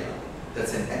as Korea,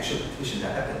 that's an actual petition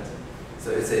that happened.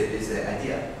 So it's an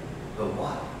idea, but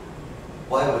why?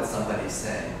 Why would somebody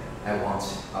say, I want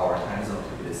our time zone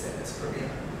to be the same as Korea?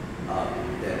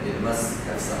 Then it must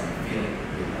have some feeling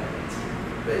behind it.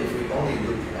 But if we only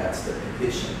look at the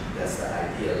petition, that's the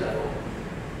idea level,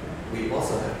 we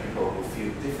also have people who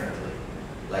feel differently.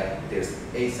 Like there's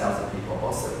 8,000 people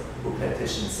also who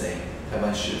petition saying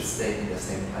Taiwan should stay in the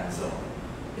same time zone,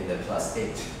 in the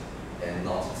 +8, and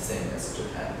not the same as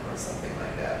Japan or something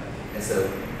like that. And so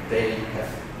they have,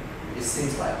 it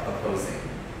seems like opposing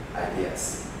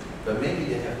ideas, but maybe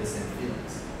they have the same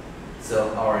feelings.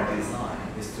 So our design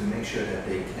is to make sure that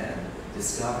they can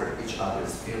discover each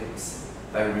other's feelings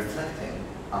by reflecting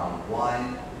on why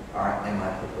am I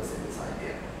proposing this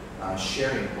idea. I'm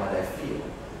sharing what I feel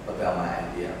about my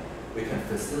idea. We can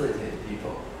facilitate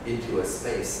people into a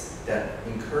space that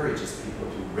encourages people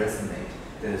to resonate,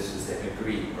 that is to say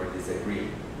agree or disagree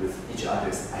with each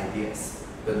other's ideas,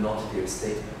 but not their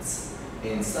statements.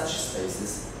 In such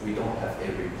spaces, we don't have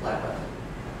a reply button.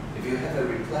 If you have a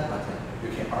reply button, you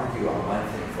can argue on one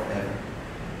thing forever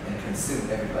and consume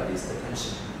everybody's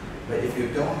attention. But if you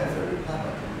don't have a reply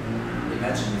button,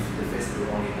 imagine if the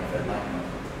Facebook only have a like button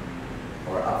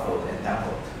or upvote and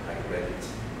downvote like Reddit,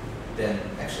 then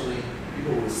actually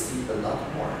people will see a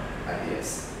lot more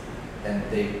ideas and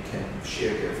they can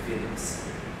share their feelings.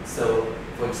 So,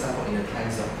 for example, in the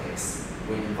time zone case,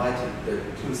 we invited the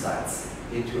two sides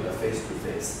into a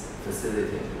face-to-face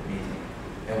facilitated meeting,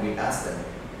 and we asked them,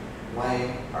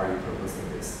 why are you proposing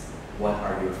this? What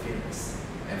are your feelings?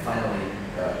 And finally,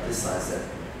 this side said,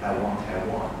 I want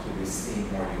Taiwan to be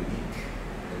seen more unique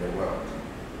in the world.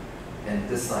 And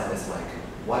this side is like,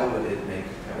 why would it make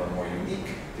Taiwan more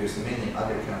unique? There's many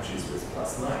other countries with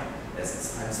 +9 as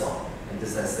its time zone. And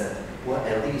this side said, well,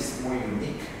 at least more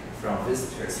unique from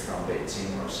visitors from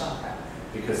Beijing or Shanghai,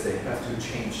 because they have to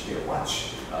change their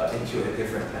watch into a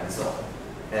different time zone.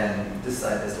 And this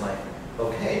side is like,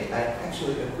 okay, I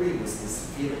actually agree with this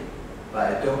feeling,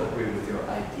 but I don't agree with your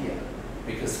idea.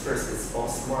 Because first, it's all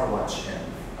smartwatch and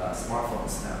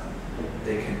smartphones now.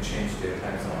 They can change their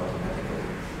time zone automatically.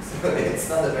 So it's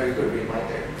not a very good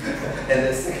reminder. And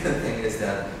the second thing is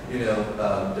that,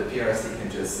 the PRC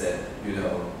can just say,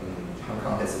 Hong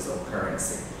Kong has its own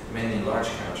currency. Many large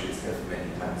countries have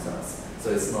many time zones.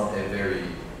 So it's not a very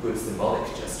good symbolic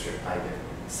gesture either.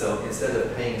 So instead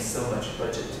of paying so much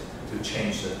budget to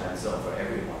change the time zone for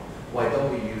everyone, why don't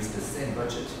we use the same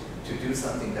budget to do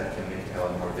something that can make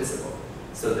Taiwan more visible?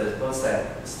 So that both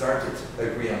sides started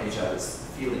to agree on each other's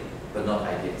feeling, but not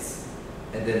ideas.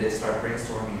 And then they start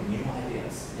brainstorming new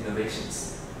ideas,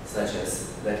 innovations, such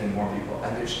as letting more people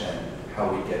understand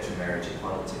how we get to marriage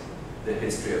equality, the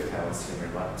history of Taiwan's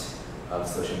human rights, of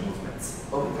social movements,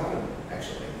 open government,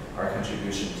 actually, our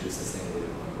contribution to sustainable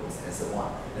development goals, and so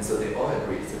on. And so they all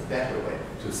agree it's a better way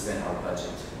to spend our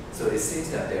budget. So it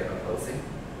seems that they're opposing,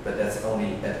 but that's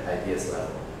only at ideas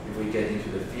level. If we get into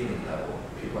the feeling level,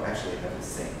 people actually have the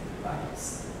same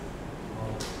values.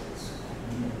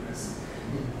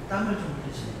 땀을 좀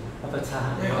흘리시네요. 아빠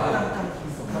차. 네, 땀 좀.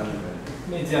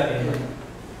 面这样给你。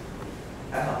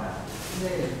还好吗？ 네.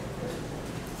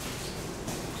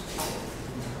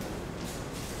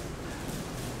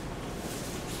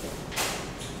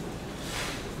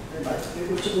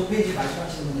 그리고 5페이지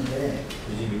말씀하신 분인데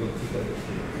요즘 이거 티가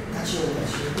다시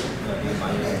네,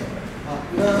 많이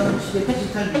이런 식의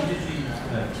디지털 민주주의나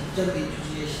네. 직접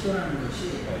민주주의에 시도하는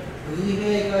것이 네.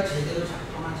 의회가 제대로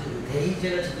작동하지,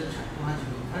 대의제가 제대로 작동하지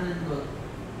못하는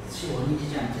것이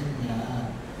원인이지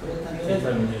않겠느냐. 그렇다면 디지털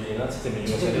민주주의나 직접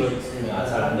민주주의가 제대로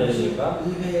잘 안 되니까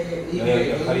의회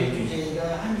대의제가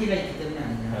한계가 있기 때문에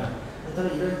아니냐. 네. 그렇다면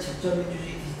이런 직접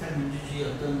민주주의, 디지털 민주주의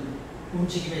어떤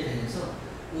움직임에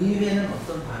대해서 의회는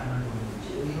어떤 반응을 보이는지,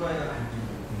 의회와 반응이.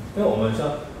 因为我们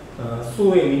说，数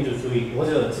位民主主义或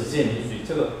者直接民主主义，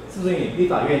这个是不是立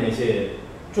法院的一些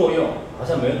作用好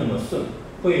像没有那么顺，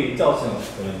会造成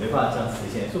可能没办法这样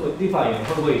实现？所以立法院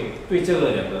会不会对这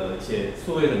个两个一些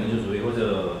数位的民主主义或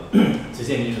者直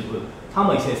接民主主义，他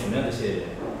们一些什么样的一些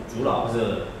阻挠或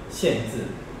者限制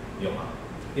有吗？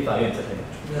立法院这边。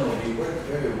No, we work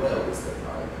very well with the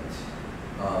parliament,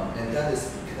 and that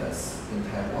is because in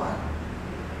Taiwan,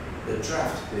 the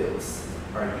draft bills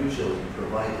are usually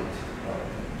provided.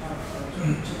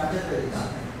 좀 맞아줘야겠다.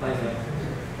 맞아요.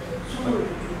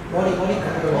 머리 네.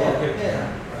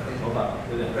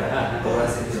 The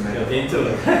rest is有点重。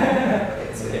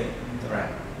 Okay, right.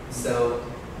 So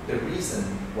the reason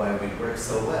why we work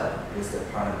so well with the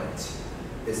parliament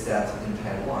is that in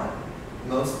Taiwan,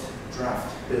 most draft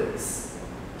bills,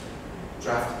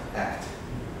 draft act,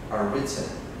 are written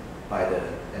by the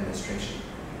administration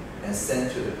and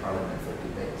sent to the parliament for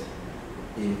debate.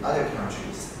 In other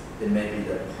countries, it may be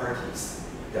the parties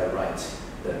that write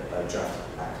the draft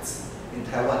acts. In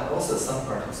Taiwan, also some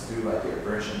parties do write their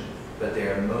version, but they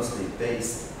are mostly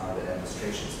based on the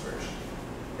administration's version.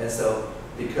 And so,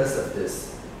 because of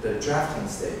this, the drafting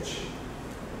stage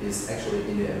is actually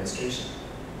in the administration,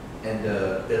 and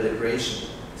the deliberation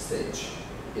stage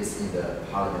is in the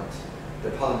parliament.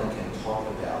 The parliament can talk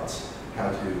about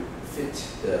how to fit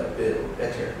the bill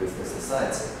better with the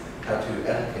society, how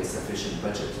to allocate sufficient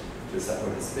budget to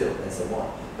support this bill, and so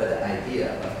on. But the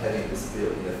idea of having this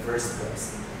bill in the first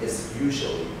place is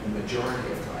usually the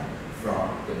majority of time from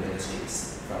the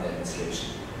ministries, from the administration.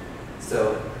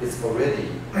 So it's already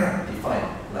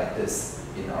defined like this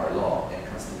in our law and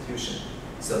constitution.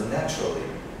 So naturally,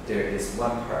 there is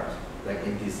one part, like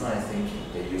in design thinking,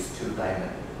 they use 2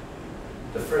 diamonds.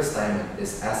 The first diamond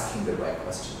is asking the right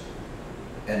question,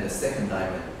 and the second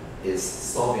diamond is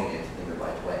solving it in the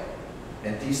right way.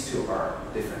 And these 2 are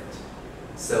different.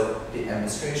 So the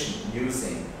administration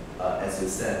using, as you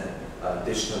said,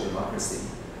 digital democracy,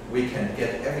 we can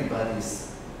get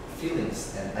everybody's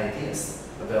feelings and ideas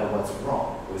about what's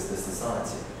wrong with the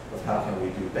society, of how can we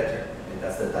do better, and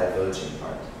that's the diverging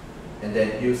part. And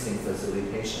then using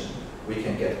facilitation, we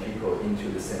can get people into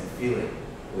the same feeling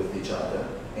with each other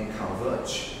and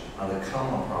converge on a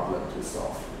common problem to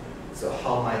solve. So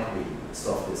how might we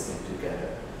solve this thing together?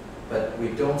 But we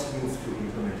don't move to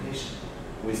implementation.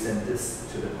 We send this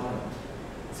to the parliament.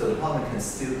 So the parliament can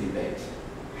still debate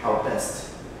how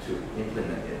best to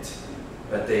implement it,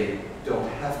 but they don't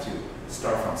have to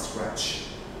start from scratch.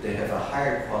 They have a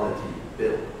higher quality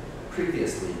bill.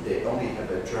 Previously, they only have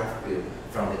a draft bill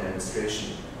from the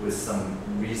administration with some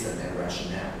reason and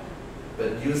rationale.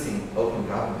 But using open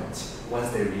government, once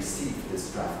they receive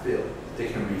this draft bill, they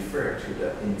can refer to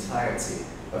the entirety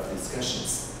of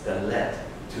discussions that led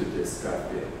to this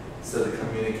draft bill. So the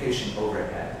communication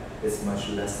overhead is much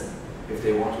lessened. If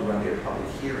they want to run their public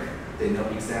hearing, they know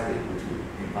exactly who to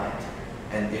invite.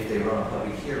 And if they run a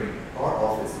public hearing, our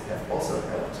office have also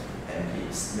helped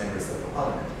MPs, members of the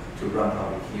parliament, to run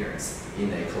public hearings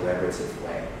in a collaborative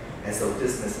way. And so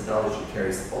this methodology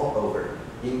carries all over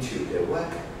into their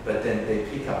work, but then they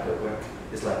pick up the work.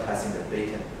 It's like passing the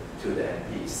baton to the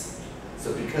MPs.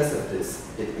 So because of this,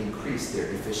 it increased their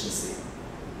efficiency,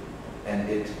 and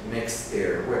it makes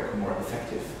their work more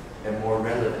effective and more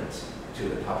relevant to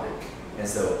the public. And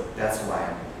so that's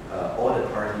why all the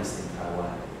parties in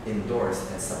Taiwan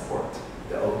endorse and support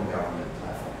the open government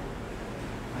platform.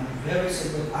 I'm very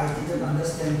sorry, I didn't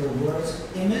understand the words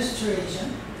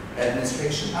administration.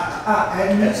 Administration.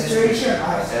 Administration.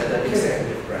 At the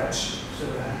executive branch.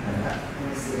 Sure.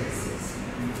 Yes.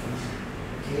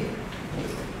 Okay.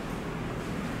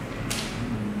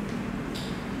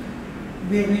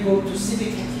 Where we go to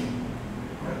civic hacking.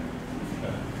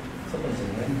 这本什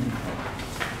么？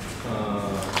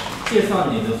介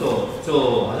绍你的时候，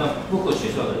就好像各个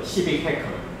学校的 civic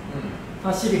hacker。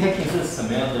那 civic hacking 是什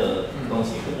么样的东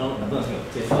西？能不能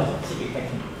介绍一下 civic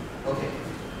hacking？ Okay.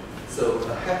 So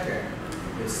a hacker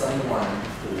is someone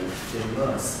who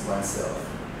immerses oneself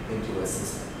into a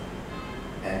system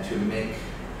and to make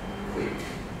quick,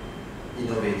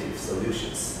 innovative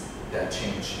solutions that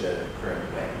change the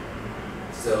current way.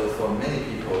 So for many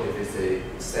people, if it's a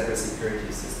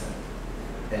cybersecurity system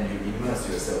and you immerse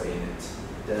yourself in it,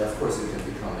 then of course you can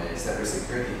become a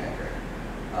cybersecurity hacker.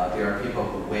 There are people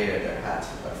who wear the hat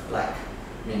of black,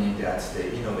 meaning that they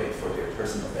innovate for their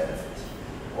personal benefit.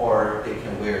 Or they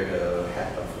can wear the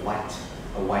hat of white.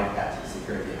 A white hat,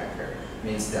 security hacker,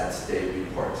 means that they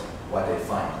report what they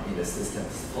find in the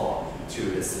system's flaw to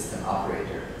the system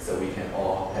operator, so we can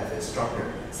all have a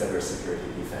stronger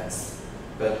cybersecurity defense.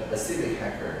 But a civic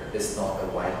hacker is not a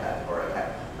white hat or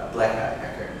a black hat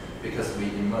hacker, because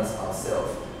we immerse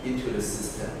ourselves into the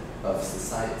system of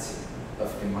society,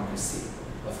 of democracy,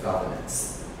 of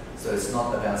governance. So it's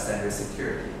not about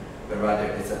cybersecurity, but rather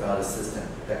it's about a system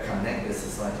that connects the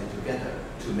society together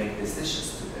to make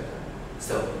decisions together.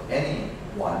 So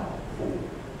anyone who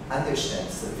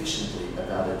understands sufficiently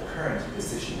about the current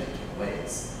decision-making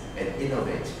ways and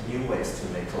innovate new ways to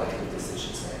make collective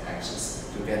decisions and actions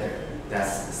together,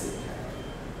 that's the civic hacker.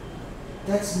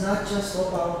 That's not just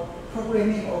about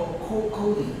programming or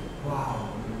coding. Wow.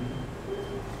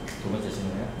 怎么解释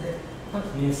呢？对。那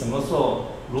你什么时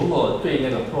候如果对那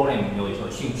个 programming 有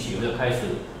兴趣，我就开始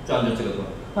专注这个东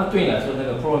西。那对你来说，那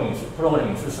个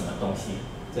programming 是什么东西？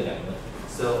这两个。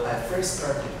So I first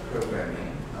started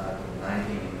programming in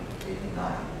 1989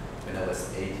 when I was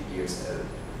 8 years old.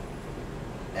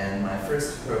 And my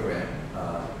first program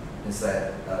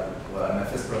my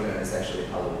first program is actually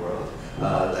Hello World,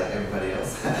 like everybody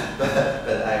else.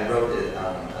 but I wrote it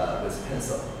with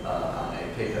pencil on a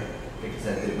paper because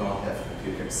I did not have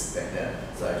computers back then,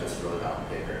 so I just wrote on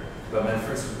paper. But my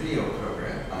first real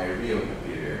program on a real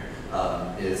computer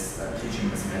is teaching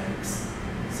mathematics.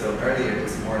 So earlier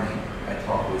this morning, I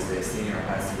talked with a senior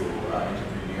high school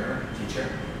entrepreneur teacher.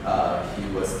 He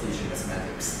was teaching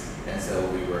mathematics. And so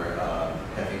we were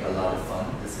having a lot of fun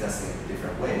discussing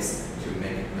different ways to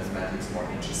make mathematics more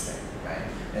interesting, right?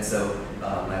 And so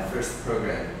my first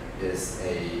program is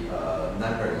a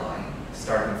number line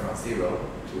starting from 0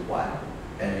 to 1,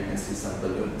 and you can see some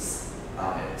balloons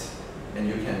on it. And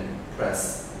you can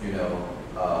press,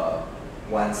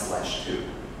 1/2,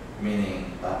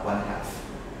 meaning 1/2.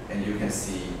 And you can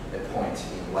see a point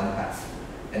in 1/2.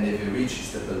 And if it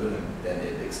reaches the balloon, then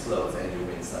it explodes and you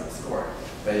win some score.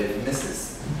 But if it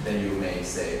misses, then you may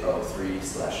say,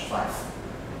 3/5,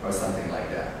 or something like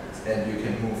that. And you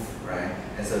can move, right?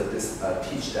 And so this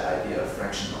teach the idea of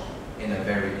fractional in a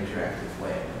very interactive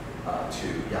way to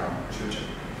young children.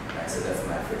 Right? So that's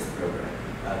my first program.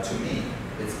 To me,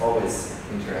 it's always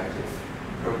interactive.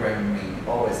 Programming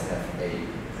always have a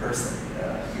person,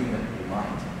 a human in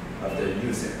mind of the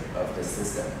user of the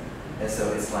system. And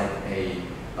so it's like a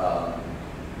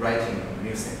writing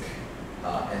music,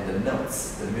 and the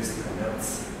notes, the musical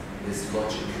notes, is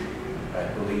logic, right?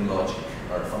 Boolean logic,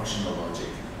 or functional logic,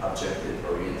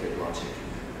 objective-oriented logic.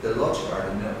 The logic are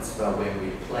the notes, but when we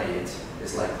play it,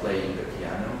 it's like playing the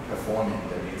piano, performing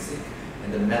the music,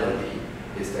 and the melody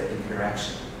is the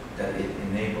interaction that it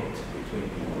enabled between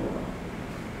people.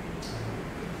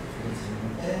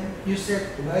 And you said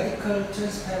radical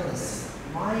transparency.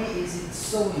 Why is it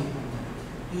so important?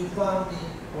 You found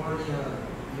it earlier,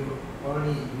 your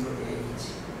earlier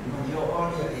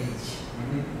age.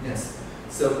 Yes.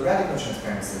 So radical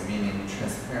transparency meaning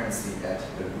transparency at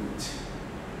the root.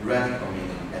 Radical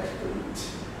meaning at the root,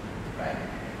 right?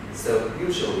 So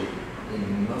usually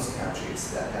in most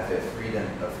countries that have a freedom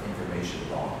of information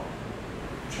law,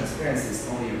 transparency is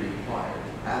only required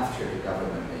after the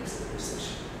government makes the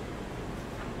decision.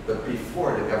 But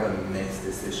before the government makes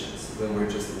decisions, when we're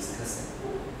just discussing,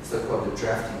 so-called the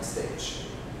drafting stage,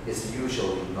 is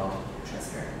usually not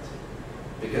transparent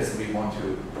because we want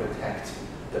to protect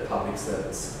the public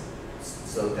service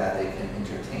so that they can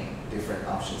entertain different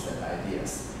options and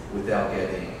ideas without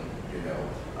getting,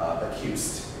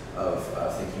 accused of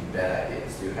thinking bad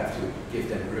ideas. You have to give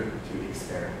them room to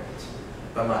experiment.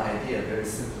 But my idea, very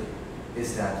simply,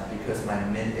 is that because my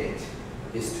mandate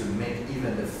is to make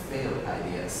even the failed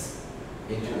ideas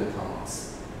into the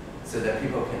commons so that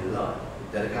people can learn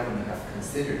that the government have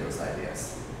considered those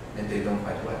ideas and they don't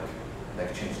quite work,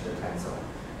 like change the time zone.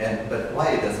 But why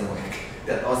it doesn't work,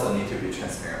 that also need to be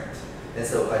transparent. And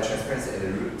so by transparency at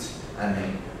the root, I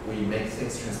mean, we make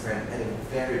things transparent at the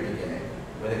very beginning,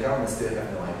 when the government still have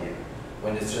no idea,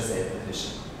 when it's just a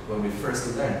petition. When we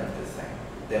first learn of the thing,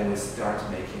 then we start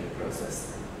making the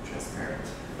process transparent.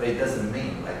 But it doesn't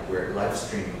mean like we're live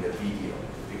streaming the video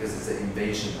because it's an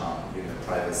invasion on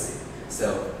privacy.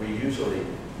 So we usually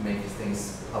make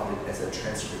things public as a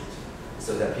transcript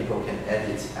so that people can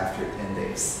edit after 10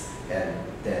 days. And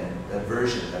then the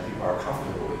version that people are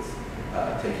comfortable with,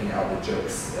 taking out the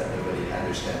jokes that nobody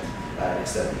understands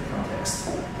except in context,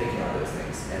 taking out those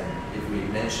things. And if we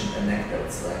mention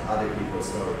anecdotes like other people's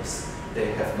stories,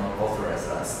 they have not authorized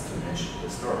us to mention the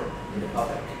story in the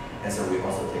public. And so we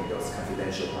also take those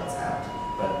confidential parts out.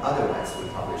 But otherwise, we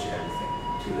publish everything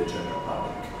to the general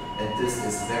public. And this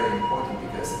is very important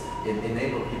because it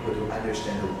enables people to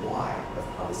understand the why of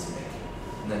policy making,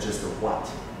 not just the what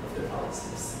of the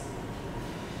policies.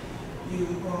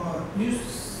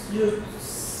 You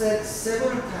said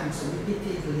several times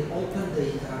repeatedly open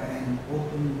data and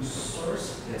open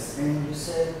source. Yes. And you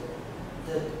said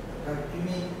that you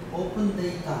mean open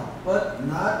data, but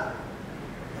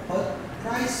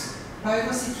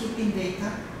privacy keeping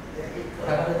data.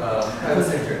 Private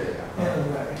sector data.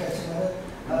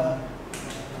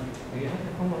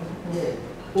 예,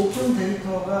 오픈 데이터,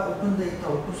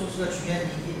 오픈 소스가 중요한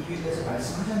이유에 대해서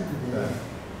말씀하셨는데, 네.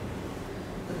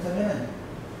 그렇다면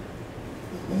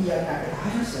이 이야기 아까 다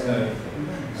하셨어요. 네. 그러면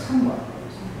 3번.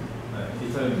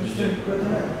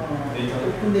 그렇다면 데이터.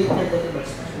 오픈 데이터에 대해서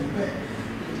말씀하셨는데,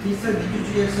 디지털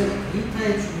민주주의에서 데이터의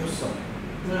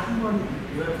중요성을 한번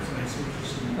요약해서 말씀해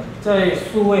주시면.在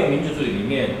数位民主主义里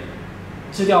面，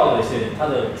资料的它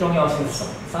的重要性是什么？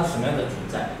它什么样的存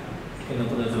在？可能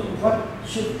不能说。What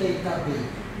should data be?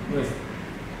 因为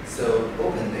So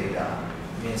open data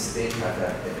means data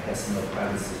that it has no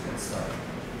privacy concern,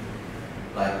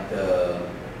 like the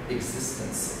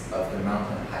existence of the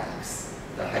mountain hikes,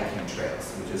 the hiking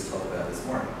trails we just talked about this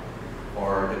morning,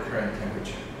 or the current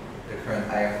temperature, the current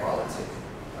air quality,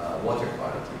 water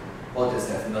quality. All this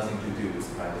have nothing to do with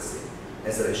privacy,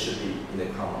 and so it should be in the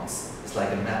commons. It's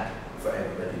like a map for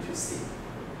everybody to see.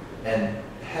 And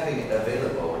having it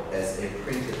available as a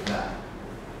printed map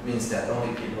means that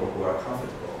only people who are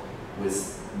comfortable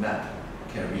with map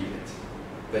can read it.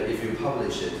 But if you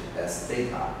publish it as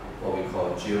data, what we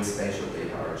call geospatial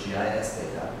data or GIS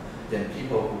data, then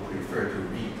people who prefer to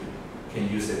read can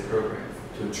use a program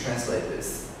to translate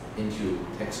this into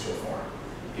textual form.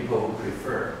 People who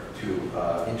prefer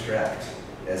to interact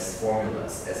as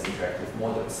formulas, as interactive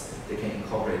models, they can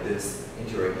incorporate this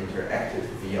into an interactive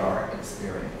VR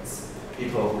experience.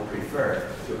 People who prefer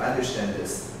to understand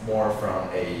this more from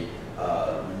a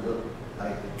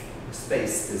like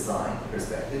space design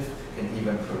perspective can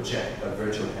even project a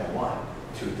virtual Taiwan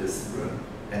to this room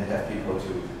and have people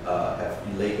to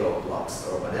have Lego blocks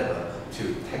or whatever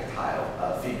to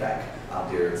tactile feedback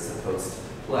on their supposed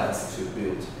plans to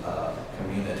build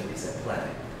communities and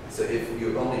planning. So if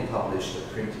you only publish the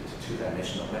printed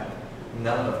two-dimensional map,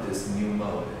 none of this new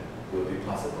mode will be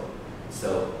possible.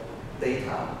 So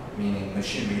data, meaning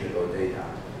machine-readable data,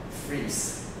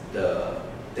 frees the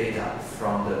data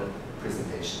from the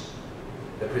presentation.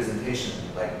 The presentation,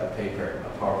 like a paper,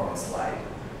 a PowerPoint slide,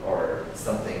 or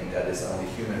something that is only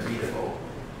human-readable,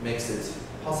 makes it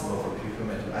possible for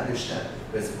human to understand,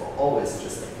 but it's always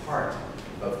just a part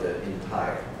of the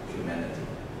entire humanity.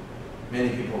 Many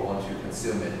people want to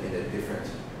consume it in a different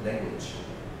language.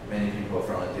 Many people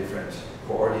from a different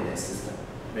coordinate system.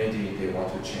 Maybe they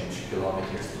want to change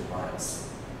kilometers to miles.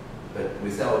 But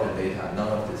without open data, none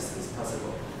of this is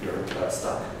possible. You're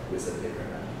stuck with a paper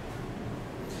map.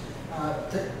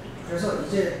 그래서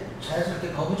이제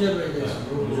자연스럽게 거부제로에 대해서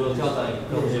물어보고 그래서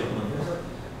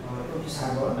여기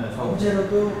 4번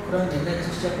거부제로도 그런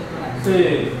맥락에서 시작된 건 아니죠?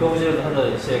 对，购物节它的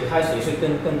一些开始也是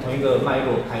跟同一个脉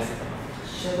络开始的嘛。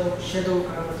shadow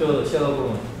就 shadow 部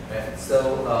分。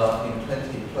So in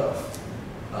 2012,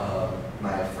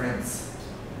 my friends,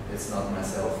 it's not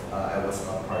myself, I was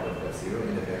not part of Web0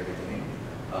 in the very beginning.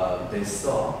 They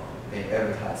saw an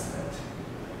advertisement.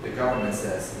 The government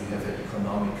says we have an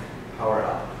economic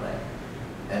power-up plan,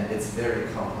 and it's very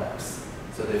complex.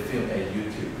 So they filmed a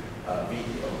YouTube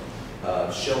video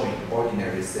showing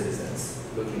ordinary citizens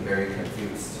looking very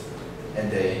confused, and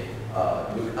they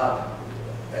look up,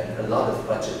 and a lot of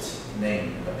budget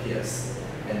name appears,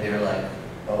 and they're like,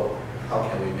 oh, how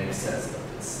can we make sense of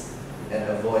this? And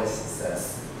a voice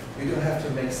says, you don't have to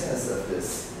make sense of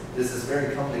this. This is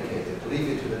very complicated. Leave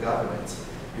it to the government.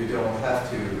 You don't have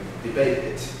to debate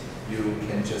it. You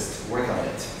can just work on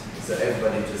it. So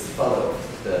everybody just follow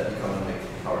the economic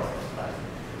power plan.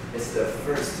 It's the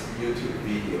first YouTube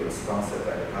video sponsored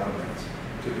by the government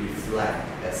to be flagged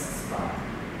as spam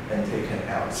and taken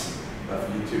out of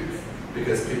YouTube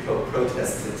because people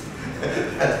protested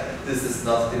that this is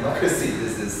not democracy,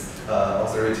 this is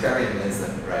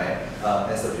authoritarianism, right?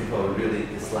 And so people really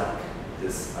dislike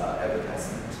this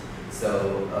advertisement.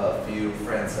 So a few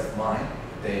friends of mine,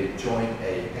 they joined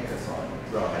a hackathon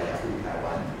run by Yahoo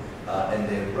Taiwan, and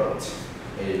they wrote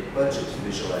a budget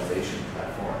visualization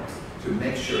platform to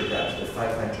make sure that the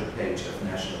 500-page of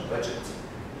national budget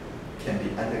can be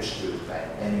understood by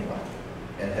anyone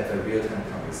and have a real-time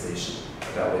conversation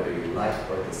about whether you like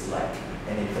or dislike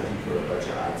any particular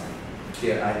budget item.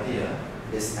 Their idea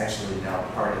is actually now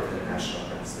part of the national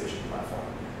participation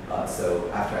platform. So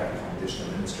after I become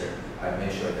digital minister, I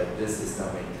made sure that this is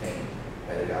now maintained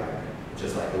by the government,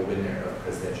 just like the winner of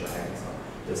presidential hackathon.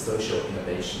 The social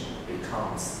innovation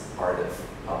becomes part of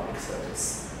public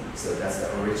service. So that's the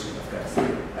origin of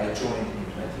Web0. I joined in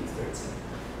 2013.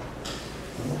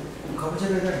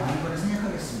 거부제로에 대해 많은 걸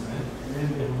생각하겠습니다. 예를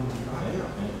들어 하고요.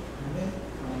 그다음에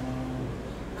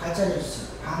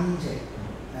가짜뉴스, 방제,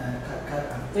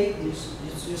 fake news.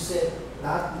 You said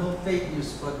not no fake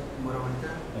news, but 뭐라고 했죠?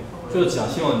 就是假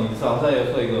新闻，你知道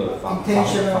在做一个防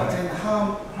intentional and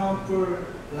harmful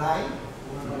lie.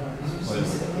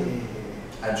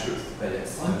 Untruth, but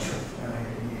yes. Untruth.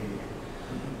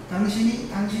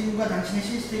 당신과 당신의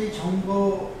시스템이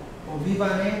정보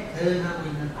위반에 대응하고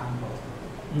있는 방법.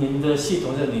 您的系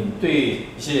统是你对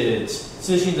一些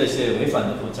资讯的一些违反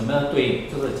的怎么样对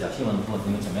应，就是假新闻的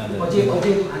你们怎么样的？昨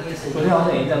天好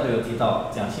像演讲都有提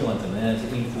到假新闻怎么样去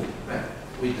应付。Right.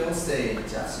 We don't say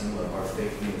假新闻 or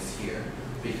fake news here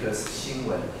because 新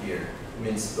闻 here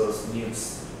means both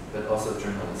news but also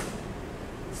journalism.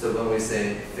 So when we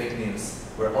say fake news,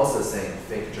 we're also saying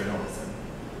fake journalism.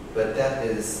 but that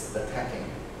is attacking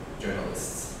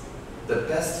journalists. The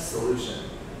best solution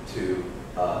to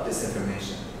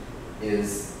disinformation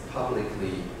is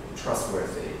publicly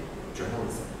trustworthy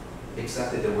journalism,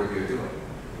 exactly the work you're doing,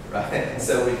 right?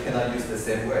 So we cannot use the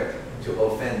same word to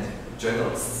offend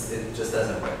journalists. It just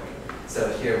doesn't work.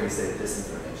 So here we say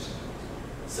disinformation.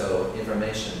 So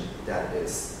information that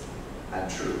is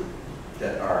untrue,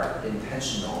 that are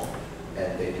intentional,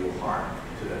 and they do harm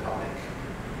to the public.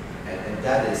 And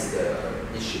that is the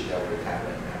issue that we're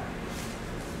tackling now.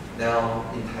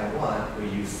 Now, in Taiwan, we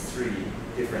use 3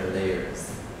 different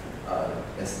layers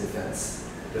as defense.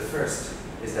 The first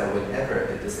is that whenever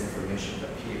a disinformation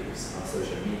appears on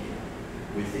social media,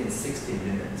 within 60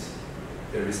 minutes,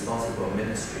 the responsible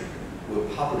ministry will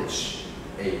publish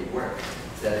a work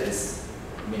that is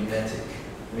mimetic,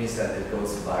 means that it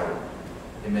goes viral.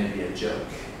 It may be a joke,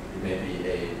 it may be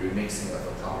a remixing of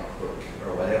a comic book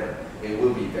or whatever. It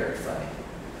will be very funny.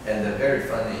 And the very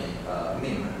funny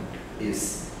meme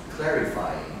is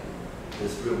clarifying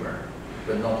this rumor,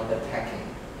 but not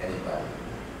attacking anybody.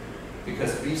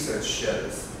 Because research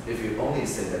shows, if you only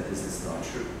say that this is not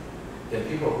true, then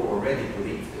people who already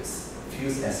believe this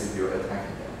feels as if you're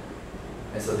attacking them.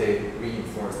 And so they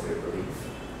reinforce their belief.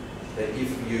 That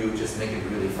if you just make it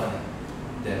really funny,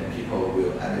 then people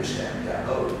will understand that,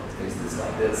 oh, things is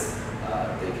like this,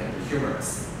 they can be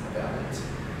humorous about it.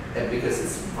 And because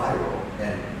it's viral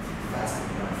and fast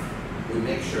enough, we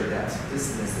make sure that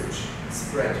this message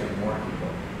spread to more people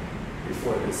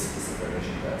before this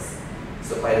disinformation does.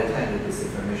 So by the time that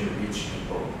disinformation reaches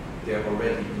people, they're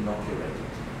already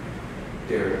inoculated.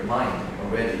 Their mind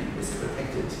already is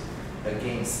protected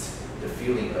against the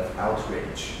feeling of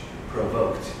outrage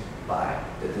provoked by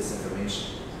the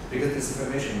disinformation. Because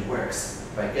disinformation works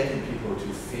by getting people to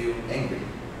feel angry,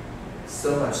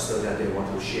 so much so that they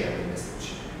want to share the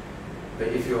message. But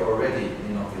if you're already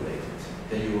inoculated,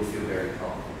 then you will feel very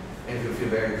calm. And if you feel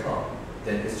very calm,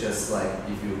 then it's just like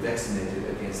if you vaccinated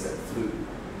against the flu.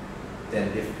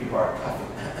 Then if people are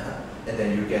coughing and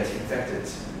then you get infected,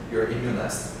 you're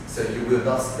immunized. So you will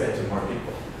not spread to more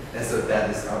people. And so that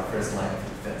is our first line of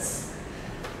defense.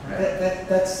 Right?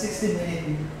 That's 60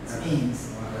 minute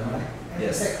means. And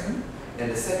Yes. the second?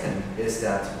 And the second is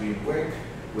that we work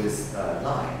with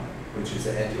Line, which is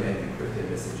an end-to-end encrypted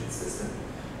messaging system,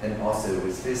 and also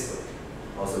with Facebook,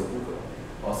 also Google,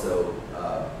 also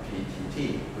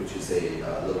PTT, which is a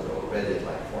local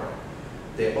Reddit-like forum.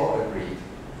 They all agreed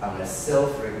on a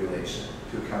self-regulation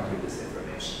to counter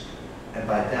disinformation. And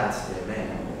by that,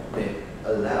 they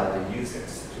allow the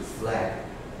users to flag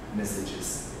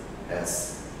messages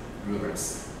as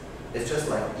rumors. It's just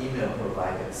like email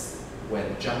providers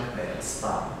when junk mail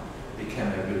spam became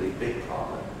a really big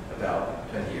problem about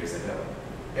 20 years ago.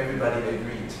 Everybody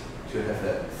agreed to have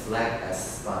a flag as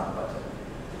spam button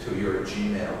to your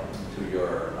Gmail, to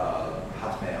your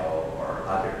Hotmail or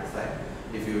other thing.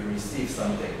 If you receive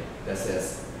something that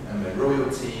says, I'm a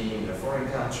royalty in a foreign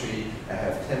country, I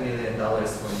have $10 million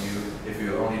for you, if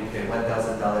you only pay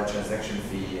 $1,000 transaction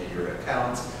fee in your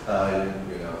account,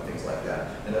 things like that.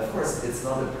 And of course, it's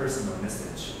not a personal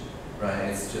message, right?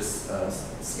 It's just a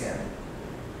scam.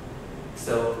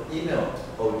 So email,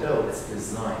 although it's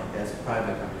designed as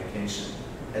private communication,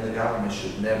 and the government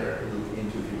should never look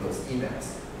into people's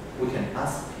emails, we can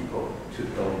ask people to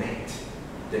donate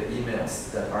the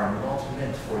emails that are not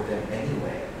meant for them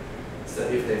anyway. So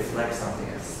if they flag something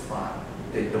as spam,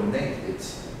 they donate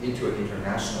it into an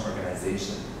international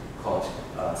organization called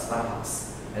Spam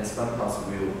House. And Spam House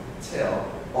will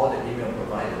tell all the email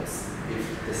providers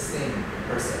if the same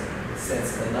person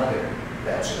sends another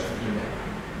batch of email,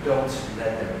 don't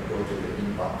let them go to the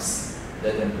inbox.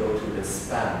 Let them go to the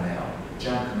spam mail,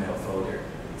 junk mail folder.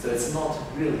 So it's not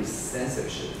really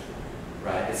censorship,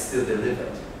 right? It's still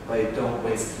delivered, but you don't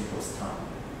waste people's time.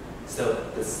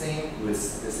 So the same with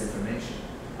disinformation.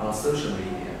 On social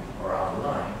media or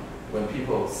online, when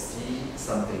people see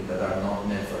something that are not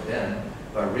meant for them,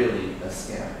 but really a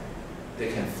scam,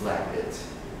 they can flag it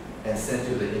and send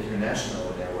to the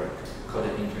international network called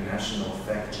the International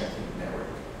Fact-Checking Network,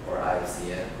 or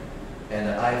IFCN. And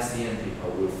the IFCN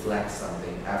people will flag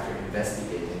something after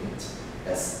investigating it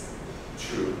as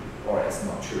true or as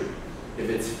not true. If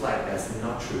it's flagged as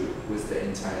not true with the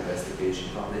entire investigation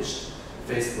published,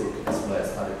 Facebook as well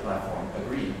as other platforms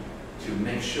agree to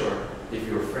make sure if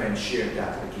your friend shared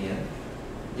that again,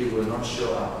 it will not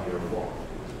show up on your wall.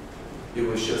 It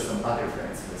will show some other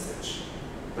friend's message.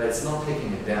 But it's not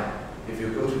taking it down. If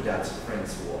you go to that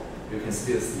friend's wall, you can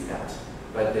still see that.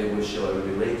 But they will show a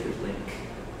related link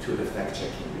to the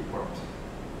fact-checking report.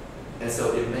 And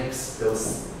so it makes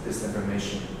those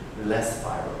disinformation less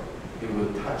viral it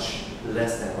will touch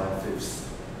less than 1/5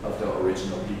 of the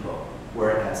original people,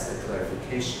 whereas the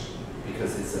clarification,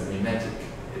 because it's a mimetic,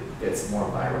 it gets more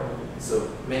viral. So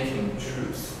making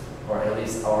truth, or at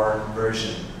least our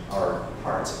version, our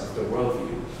part of the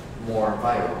worldview, more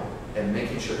viral, and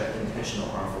making sure that intentional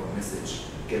harmful message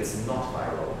gets not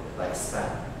viral, like spam.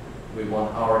 We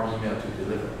want our email to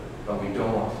deliver, but we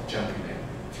don't want junk mail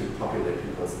to populate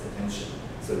people's attention.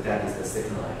 So that is the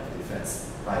second line of defense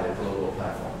by the global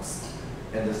platforms.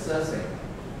 And the third thing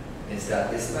is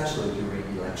that, especially during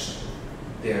election,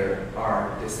 there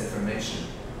are disinformation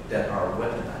that are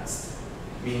weaponized,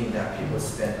 meaning that people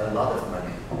spend a lot of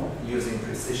money using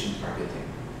precision targeting,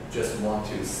 just want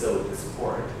to sow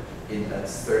discord in a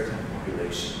certain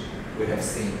population. We have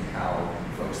seen how,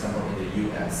 for example, in the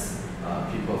US,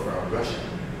 people from Russia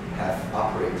have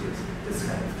operated this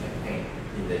kind of campaign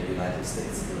in the United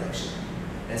States election.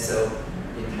 And so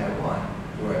in Taiwan,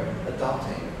 we're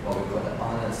adopting what we call the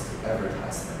Honest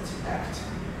Advertisement Act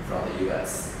from the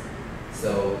US.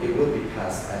 So it will be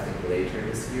passed, I think, later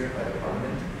this year by the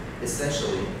parliament,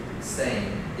 essentially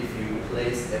saying if you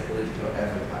place a political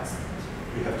advertisement,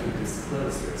 you have to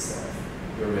disclose yourself,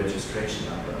 your registration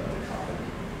number of the company,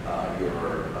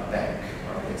 your bank,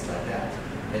 or things like that.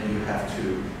 And you have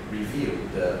to reveal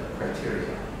the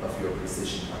criteria of your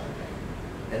precision targeting.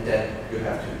 And then you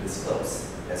have to disclose,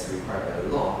 as required by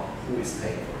the law, who is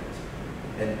paying for it.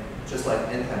 And just like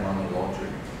anti-money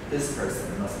laundering, this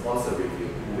person must also reveal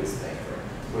who is paying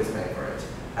for it,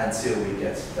 until we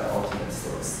get the ultimate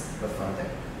source of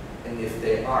funding. And if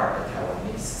they are a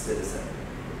Taiwanese citizen,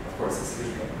 of course it's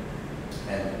legal.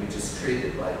 And we just treat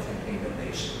it like campaign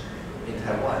donation. In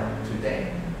Taiwan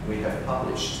today, we have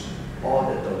published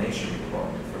all the donation report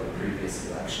for the previous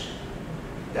election,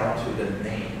 down to the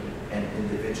name and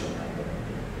individual number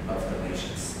of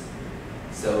donations.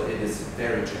 So it is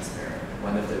very transparent,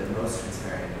 one of the most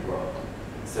transparent in the world.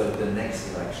 So the next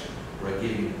election, we're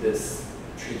giving this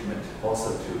treatment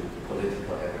also to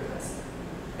political advertising.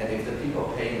 And if the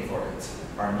people paying for it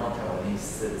are not Taiwanese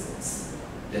citizens,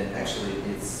 then actually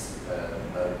it's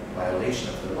a violation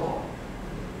of the law.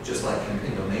 Just like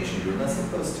campaign donation, you're not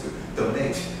supposed to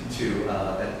donate to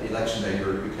an election that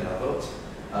you cannot vote.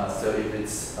 So if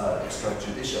it's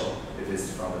extrajudicial, if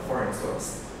it's from a foreign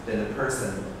source, then the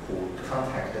person who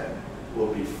contact them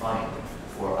will be fined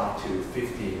for up to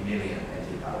 50 million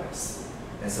NT dollars.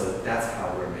 And so that's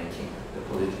how we're making the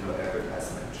political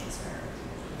advertisement transparent.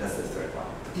 That's the third one.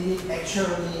 Did it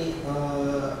actually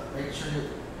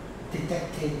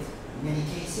detected many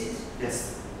cases?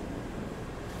 Yes.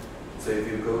 So if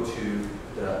you go to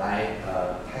the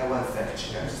Taiwan Fact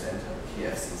Check Center,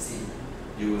 TFCC,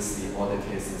 you will see all the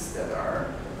cases that are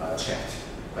checked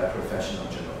by professional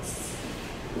journalists.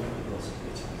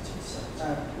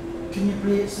 Can you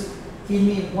please give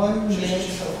me 1 minute?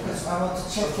 Because I want to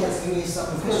check with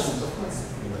some questions. Of course.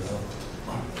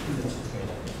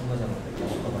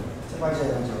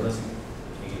 맞아요.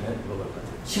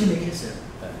 지금 얘기했어요.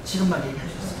 지금만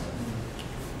얘기하셨어요.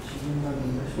 지금만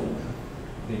얘기하셨어요.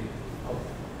 네.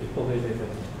 입법에 대해서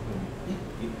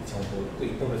이 정부 또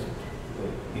입법에서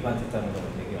위반됐다는 건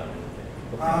얘기가 안 했는데.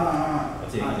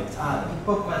 어제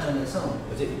입법 과정에서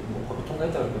어제 뭐 법이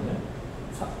통과했다고 했거든요.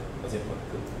 어제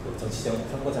그 정치적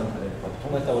선거장 관련 법이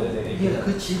통과했다고 얘기가.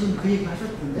 그 지금 그 얘기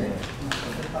하셨던데.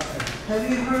 Have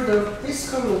you heard of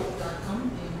fiscal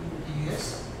law.com in the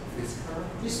US?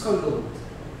 Fiscal law.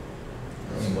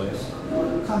 뭐예요?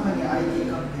 Company ID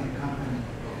company.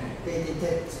 They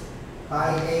detect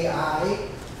by AI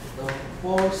the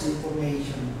false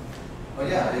information. Oh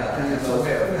yeah, I'm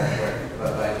aware of that,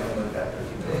 but I don't know that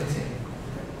particular thing.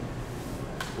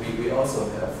 We also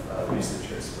have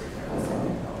researchers working on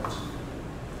technology.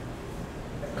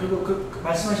 그리고 그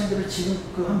말씀하신 대로 지금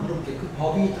그 한 물어볼게요. 그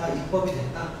법이 다 입법이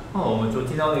됐다?我们就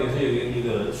听到有一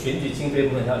个选举经费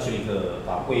部分，它是一个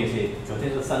法规，是昨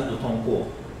天是3读通过，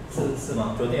是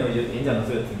吗？昨天有演讲的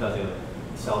时候听到这个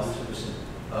消息，是不是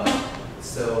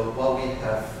？So what we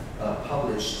have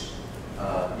published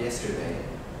yesterday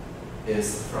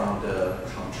is from the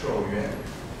control yuan.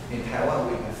 In Taiwan,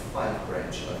 we have 5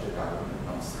 branches of the government,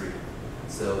 not 3.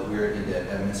 So we're in the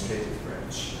administrative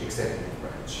branch, executive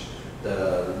branch.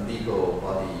 The legal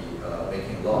body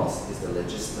making laws is the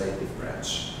legislative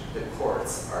branch. The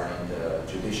courts are in the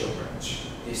judicial branch.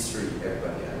 These 3,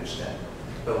 everybody understand.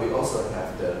 But we also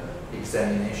have the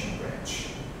examination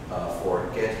branch for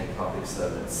getting public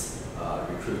servants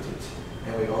recruited.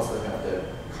 And we also have the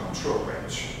control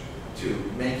branch to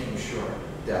making sure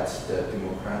that the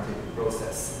democratic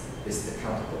process is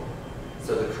accountable.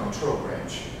 So the control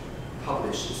branch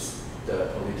publishes the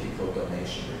political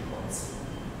donation reports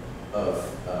of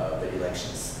the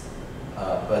elections.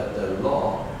 but the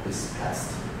law is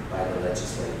passed by the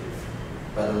legislative.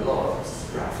 But the law's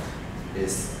draft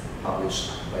is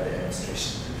published by the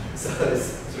administration. So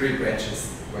it's three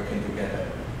branches working together.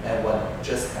 And what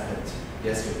just happened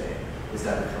yesterday is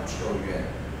that the Control Yuan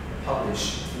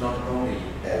published not only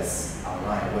as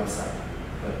online website,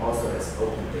 but also as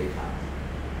open data,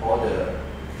 all the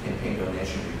campaign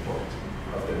donation report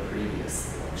of the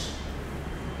previous election.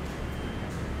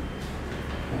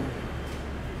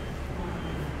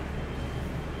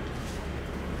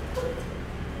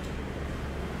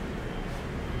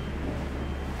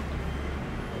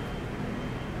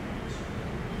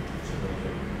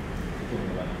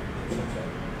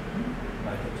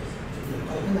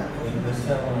 거의 끝나.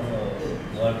 시작하고 나서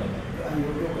뭐 할 건데? 아니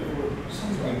요거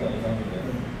선거. 이상이네.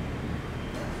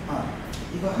 아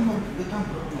이거 한번 이것도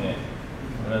한번 물어보면. 네.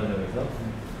 그래서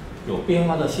有变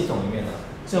化的系统里面呢，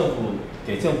政府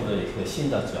给政府的一个新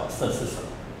的角色是什么？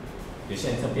有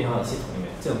些这变化的系统里面，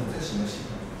政府这什么系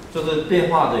统？就是变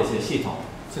化的一些系统，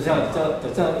就像这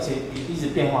样一直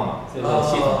变化嘛，这个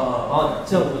系统，然后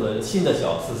政府的新的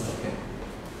角色是什么？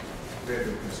 Very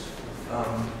good question.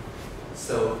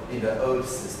 So in the old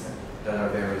system that are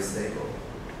very stable,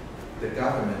 the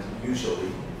government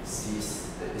usually sees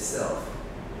itself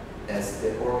as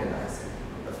the organizer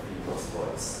of people's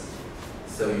voice.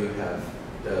 So you have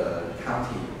the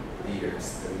county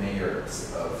leaders, the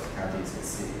mayors of counties and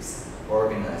cities,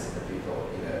 organizing the people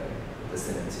in the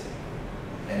vicinity.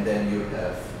 And then you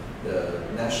have the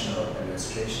national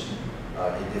administration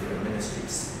in different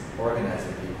ministries,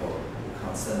 organizing people who are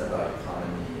concerned about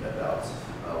economy, about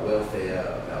welfare,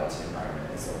 about environment,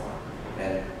 and so on.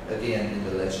 And again, in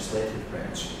the legislative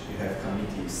branch, you have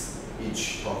committees,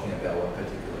 each talking about one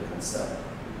particular concern.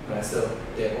 Right? So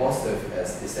they all serve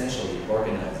as essentially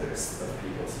organizers of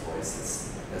people's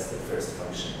voices. That's the first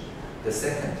function. The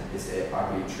second is an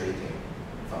arbitrating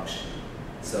function.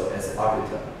 So as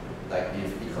arbiter, like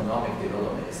if economic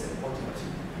development is important,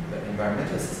 but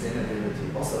environmental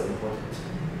sustainability also important,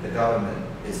 the government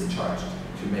is charged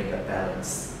to make a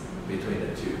balance between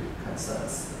the two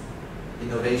concerns.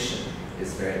 Innovation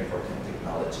is very important,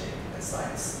 technology and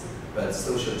science, but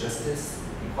social justice,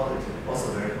 equality,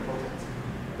 also very important.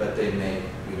 But they may,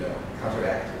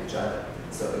 counteract each other.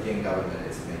 So again, government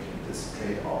is making this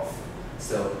trade-off.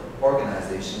 So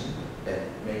organization and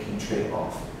making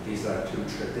trade-off, these are two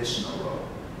traditional roles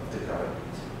of the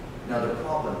government. Now the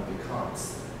problem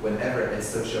becomes whenever a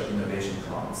social innovation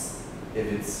comes,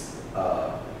 if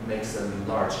it makes a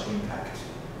large impact,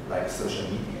 like social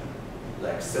media,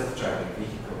 like self-driving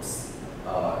vehicles,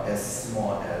 as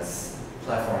small as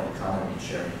platform economy,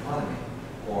 sharing economy,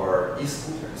 or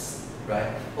e-scooters,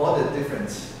 right? All the different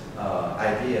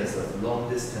ideas of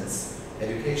long-distance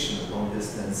education,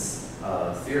 long-distance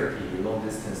therapy,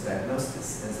 long-distance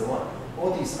diagnosis, and so on.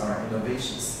 All these are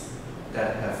innovations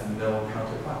that have no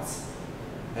counterparts.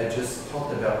 I just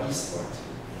talked about e-sport.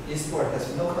 E-sport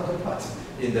has no counterpart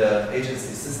in the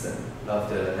agency system of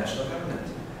the national government.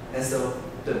 And so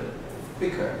the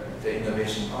quicker the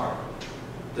innovation are,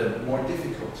 the more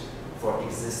difficult for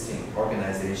existing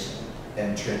organization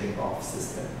and trading off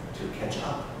system to catch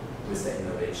up with the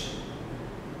innovation.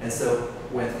 And so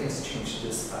when things change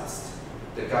this fast,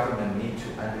 the government need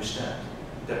to understand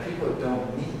that people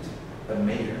don't need a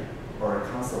mayor or a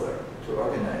councillor to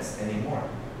organize anymore.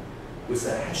 With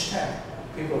a hashtag,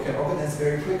 people can organize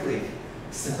very quickly.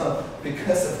 So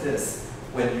because of this,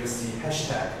 when you see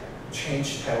hashtag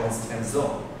change Taiwan's time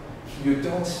zone, you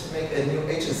don't make a new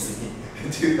agency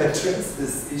to address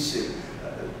this issue.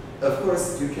 Of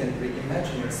course, you can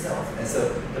reimagine yourself. And so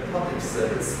the public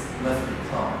service must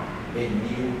become a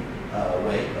new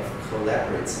way of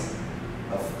collaborating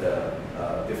of the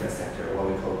different sector, what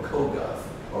we call co-gov,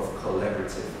 or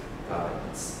collaborative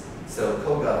governance. So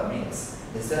co-gov means,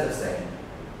 instead of saying,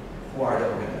 who are the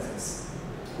organizers,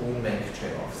 who make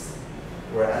trade-offs,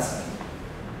 we're asking,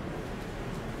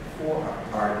 who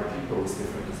are the people with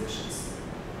different positions,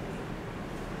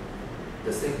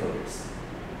 the stakeholders,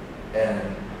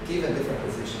 and given different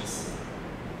positions,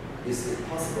 is it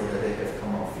possible that they have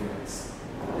common feelings,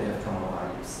 they have common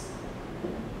values?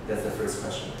 That's the first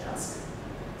question to ask.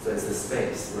 So it's a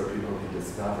space where people can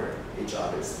discover each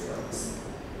other's feelings.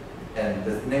 And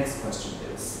the next question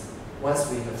is, once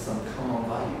we have some common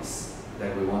values,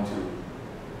 like we want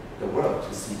the world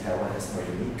to see Taiwan as more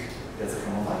unique, that's a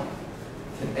common value.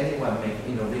 Can anyone make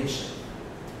innovation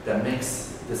that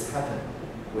makes this happen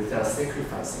without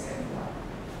sacrificing anyone?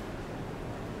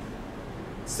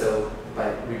 So by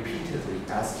repeatedly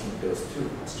asking those two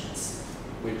questions,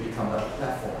 we become a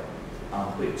platform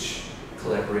on which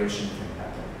collaboration can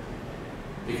happen.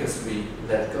 Because we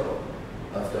let go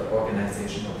of the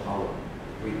organizational power.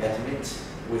 We admit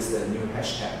with the new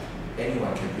hashtag,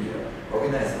 anyone can be an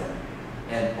organizer.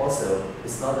 And also,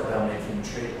 it's not about making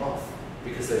trade-off,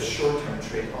 because a short-term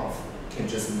trade-off can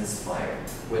just misfire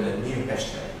when a new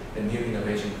hashtag, a new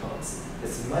innovation comes.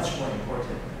 It's much more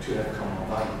important to have common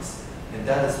values. And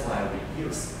that is why we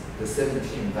use the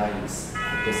 17 values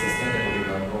of the Sustainable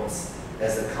Development Goals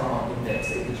as a common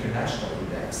index, an international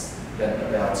index, that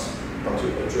about how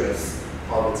to address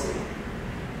poverty,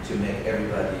 to make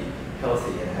everybody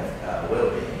healthy and have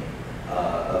well-being,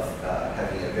 of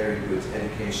having a very good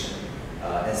education,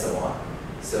 and so on.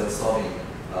 So solving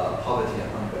poverty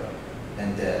and hunger,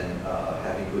 and then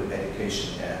having good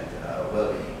education and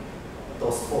well-being.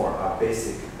 Those four are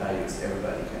basic values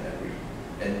everybody can agree.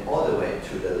 And all the way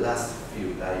to the last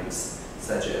few values,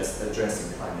 such as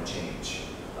addressing climate change,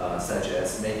 such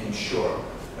as making sure,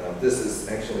 this is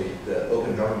actually the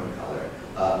open government color,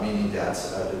 meaning that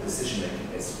the decision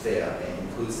making is fair and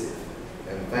inclusive.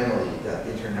 And finally, that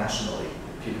internationally,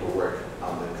 people work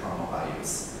on the common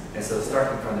values. And so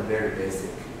starting from the very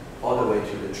basic, all the way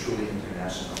to the truly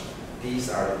international, these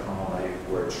are the common values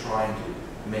we're trying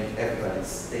to make everybody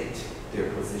state their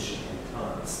position in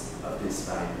terms of these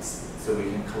values, so we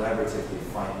can collaboratively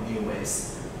find new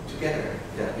ways together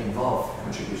that involve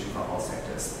contribution from all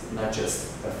sectors, not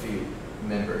just a few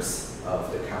members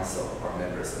of the council or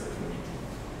members of the community.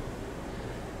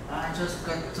 I just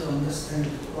got to understand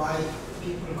why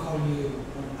people call you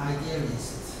an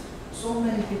idealist. So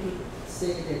many people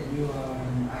say that you are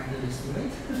an idealist,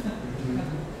 right?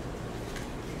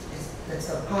 That's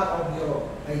a part of your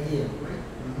idea, right?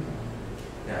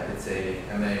 Yeah,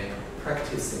 I'm a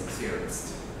practicing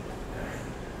theorist.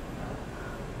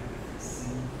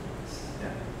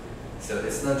 Yeah. So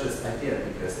it's not just idea,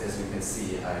 because as you can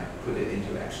see, I put it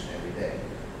into action every day.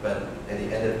 But at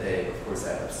the end of the day, of course,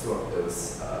 I absorb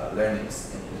those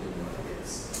learnings into new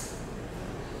ideas.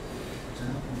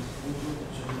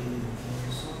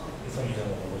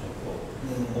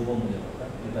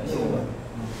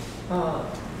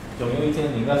总有一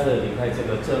天你应该是离开这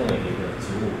个政委的一个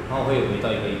职务，然后会回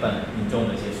到一个一般民众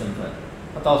的一些身份。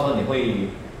那到时候你会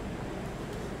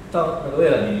到那个未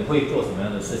来你会做什么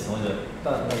样的事情，或者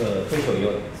到那个退休以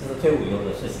后，就是退伍以后的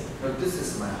事情？ But this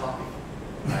is my hobby.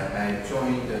 I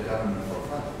joined the government for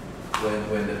fun.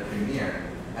 When the premier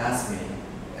asked me,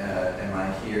 am I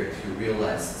here to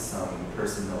realize some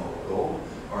personal goal,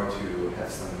 or to have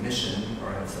some mission,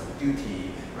 or have some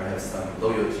duty, or have some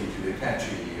loyalty to the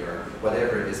country, or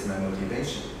whatever is my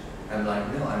motivation, I'm like,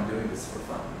 no, I'm doing this for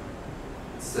fun.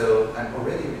 So I'm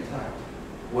already retired,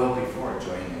 well before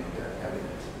joining the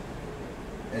cabinet.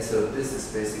 And so this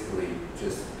is basically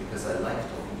just because I like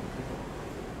talking to people.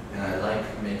 And I like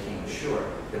making sure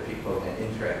that people can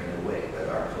interact in a way that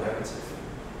are collaborative.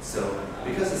 So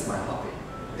because it's my hobby,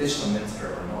 digital minister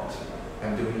or not,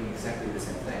 I'm doing exactly the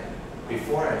same thing.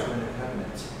 Before I joined the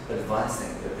cabinet,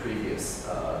 advancing the previous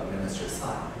minister's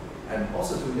side, I'm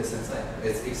also doing the same thing.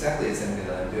 It's exactly the same thing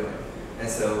that I'm doing. And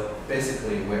so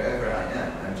basically wherever I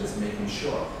am, I'm just making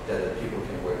sure that the people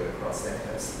can work across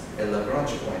sectors. A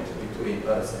Lagrange point between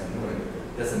us and moon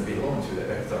doesn't belong to the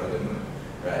Earth or the moon,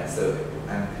 right? So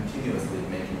I'm continuously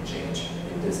making change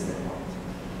in this midpoint.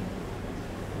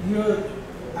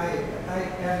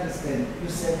 I understand. You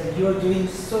said that you're doing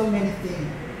so many things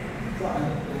fun,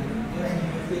 and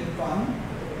you feel fun,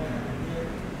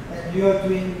 and you are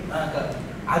doing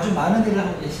아주 많은 일을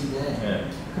하고 계신데 네.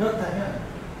 그렇다면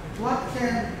what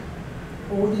can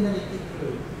ordinary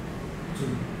people do?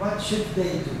 What should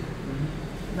they do?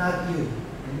 Not you.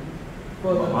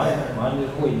 많이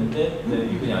하고 있는데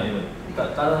이분이 아니면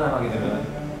다른 사람 하게 되면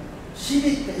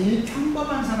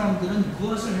평범한 사람들은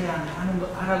무엇을 해야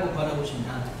하라고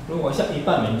바라보십니다. 如果像一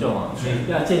般民众啊，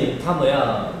你要建议他们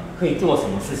要可以做什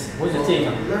么事情，或者建议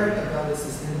他们 learn about the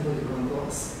sustainable development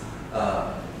goals,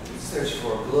 search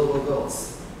for global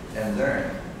goals, and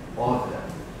learn all of them,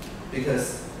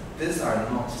 because these are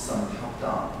not some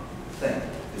top-down thing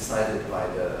decided by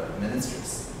the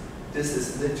ministers. This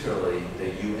is literally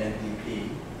the UNDP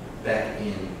back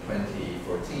in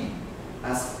 2014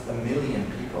 asked 1 million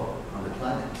people on the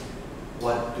planet,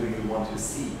 what do you want to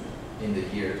see in the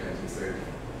year 2030?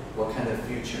 What kind of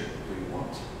future do you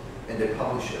want? And they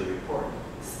published a report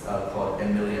called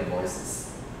 1 Million Voices.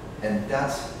 And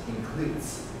that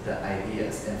includes the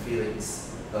ideas and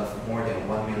feelings of more than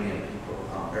 1 million people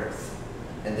on Earth.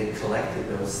 And they collected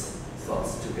those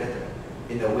thoughts together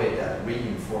in a way that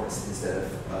reinforced instead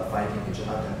of fighting each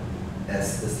other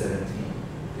as the 17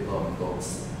 development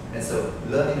goals. And so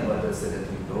learning about those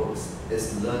 17 goals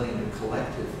is learning the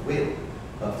collective will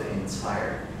of the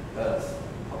entire Earth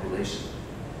population.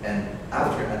 And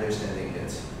after understanding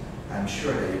it, I'm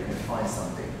sure that you can find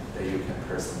something that you can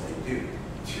personally do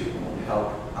to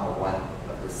help on one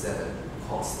of the 7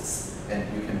 causes. And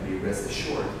you can be rest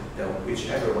assured that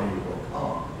whichever one you work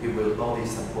on, it will only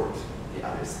support the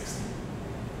other 16.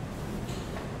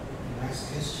 The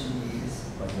next question is,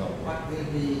 what will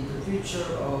be the future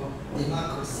of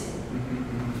democracy?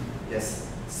 Yes,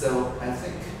 so I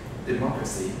think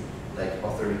democracy, like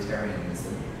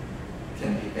authoritarianism,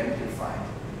 can be amplified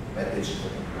by digital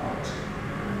technology.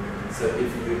 So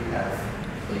if you have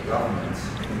a government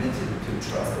committed to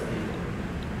trust the people,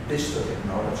 digital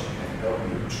technology can help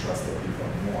you trust the people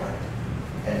more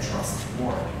and trust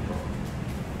more people.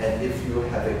 And if you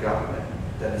have a government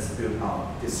that is built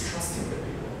on distrusting the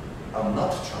people, on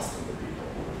not trusting the people,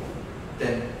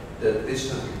 then the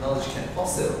digital technology can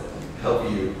also help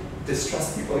you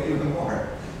distrust people even more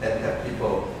and have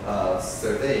people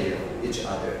survey each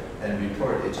other and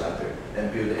report each other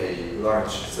and build a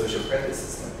large social credit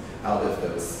system out of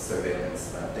those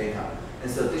surveillance data.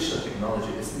 And so digital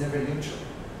technology is never neutral.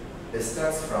 It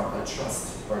starts from a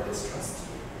trust or distrust.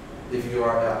 If you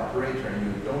are an operator and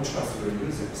you don't trust your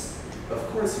users, of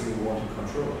course you want to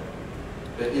control them.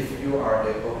 But if you are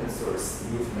an open source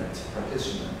movement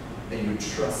practitioner and you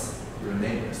trust your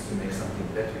neighbors to make something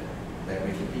better, like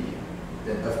Wikipedia,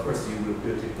 then of course you will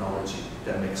build technology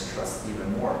that makes trust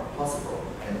even more possible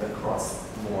and across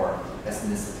more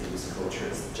ethnicities,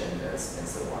 cultures, genders, and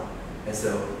so on. And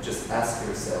so just ask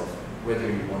yourself whether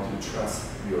you want to trust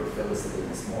your fellow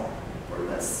citizens more or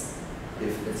less.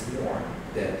 If it's more,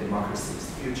 then democracy's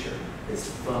future is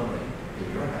firmly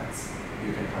in your hands.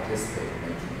 You can participate in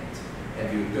making it. And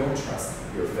if you don't trust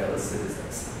your fellow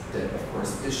citizens, then of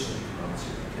course digital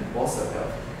technology can also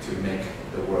help to make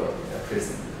the world a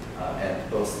prison. And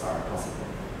both are possible.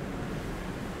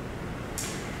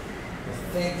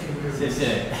 Thank you very much. 谢谢。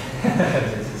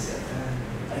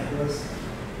It was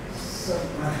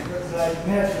like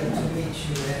pleasure to meet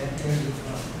you and hear you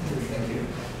from you. Thank you.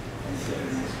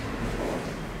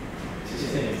 谢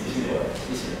谢你，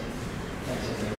谢谢。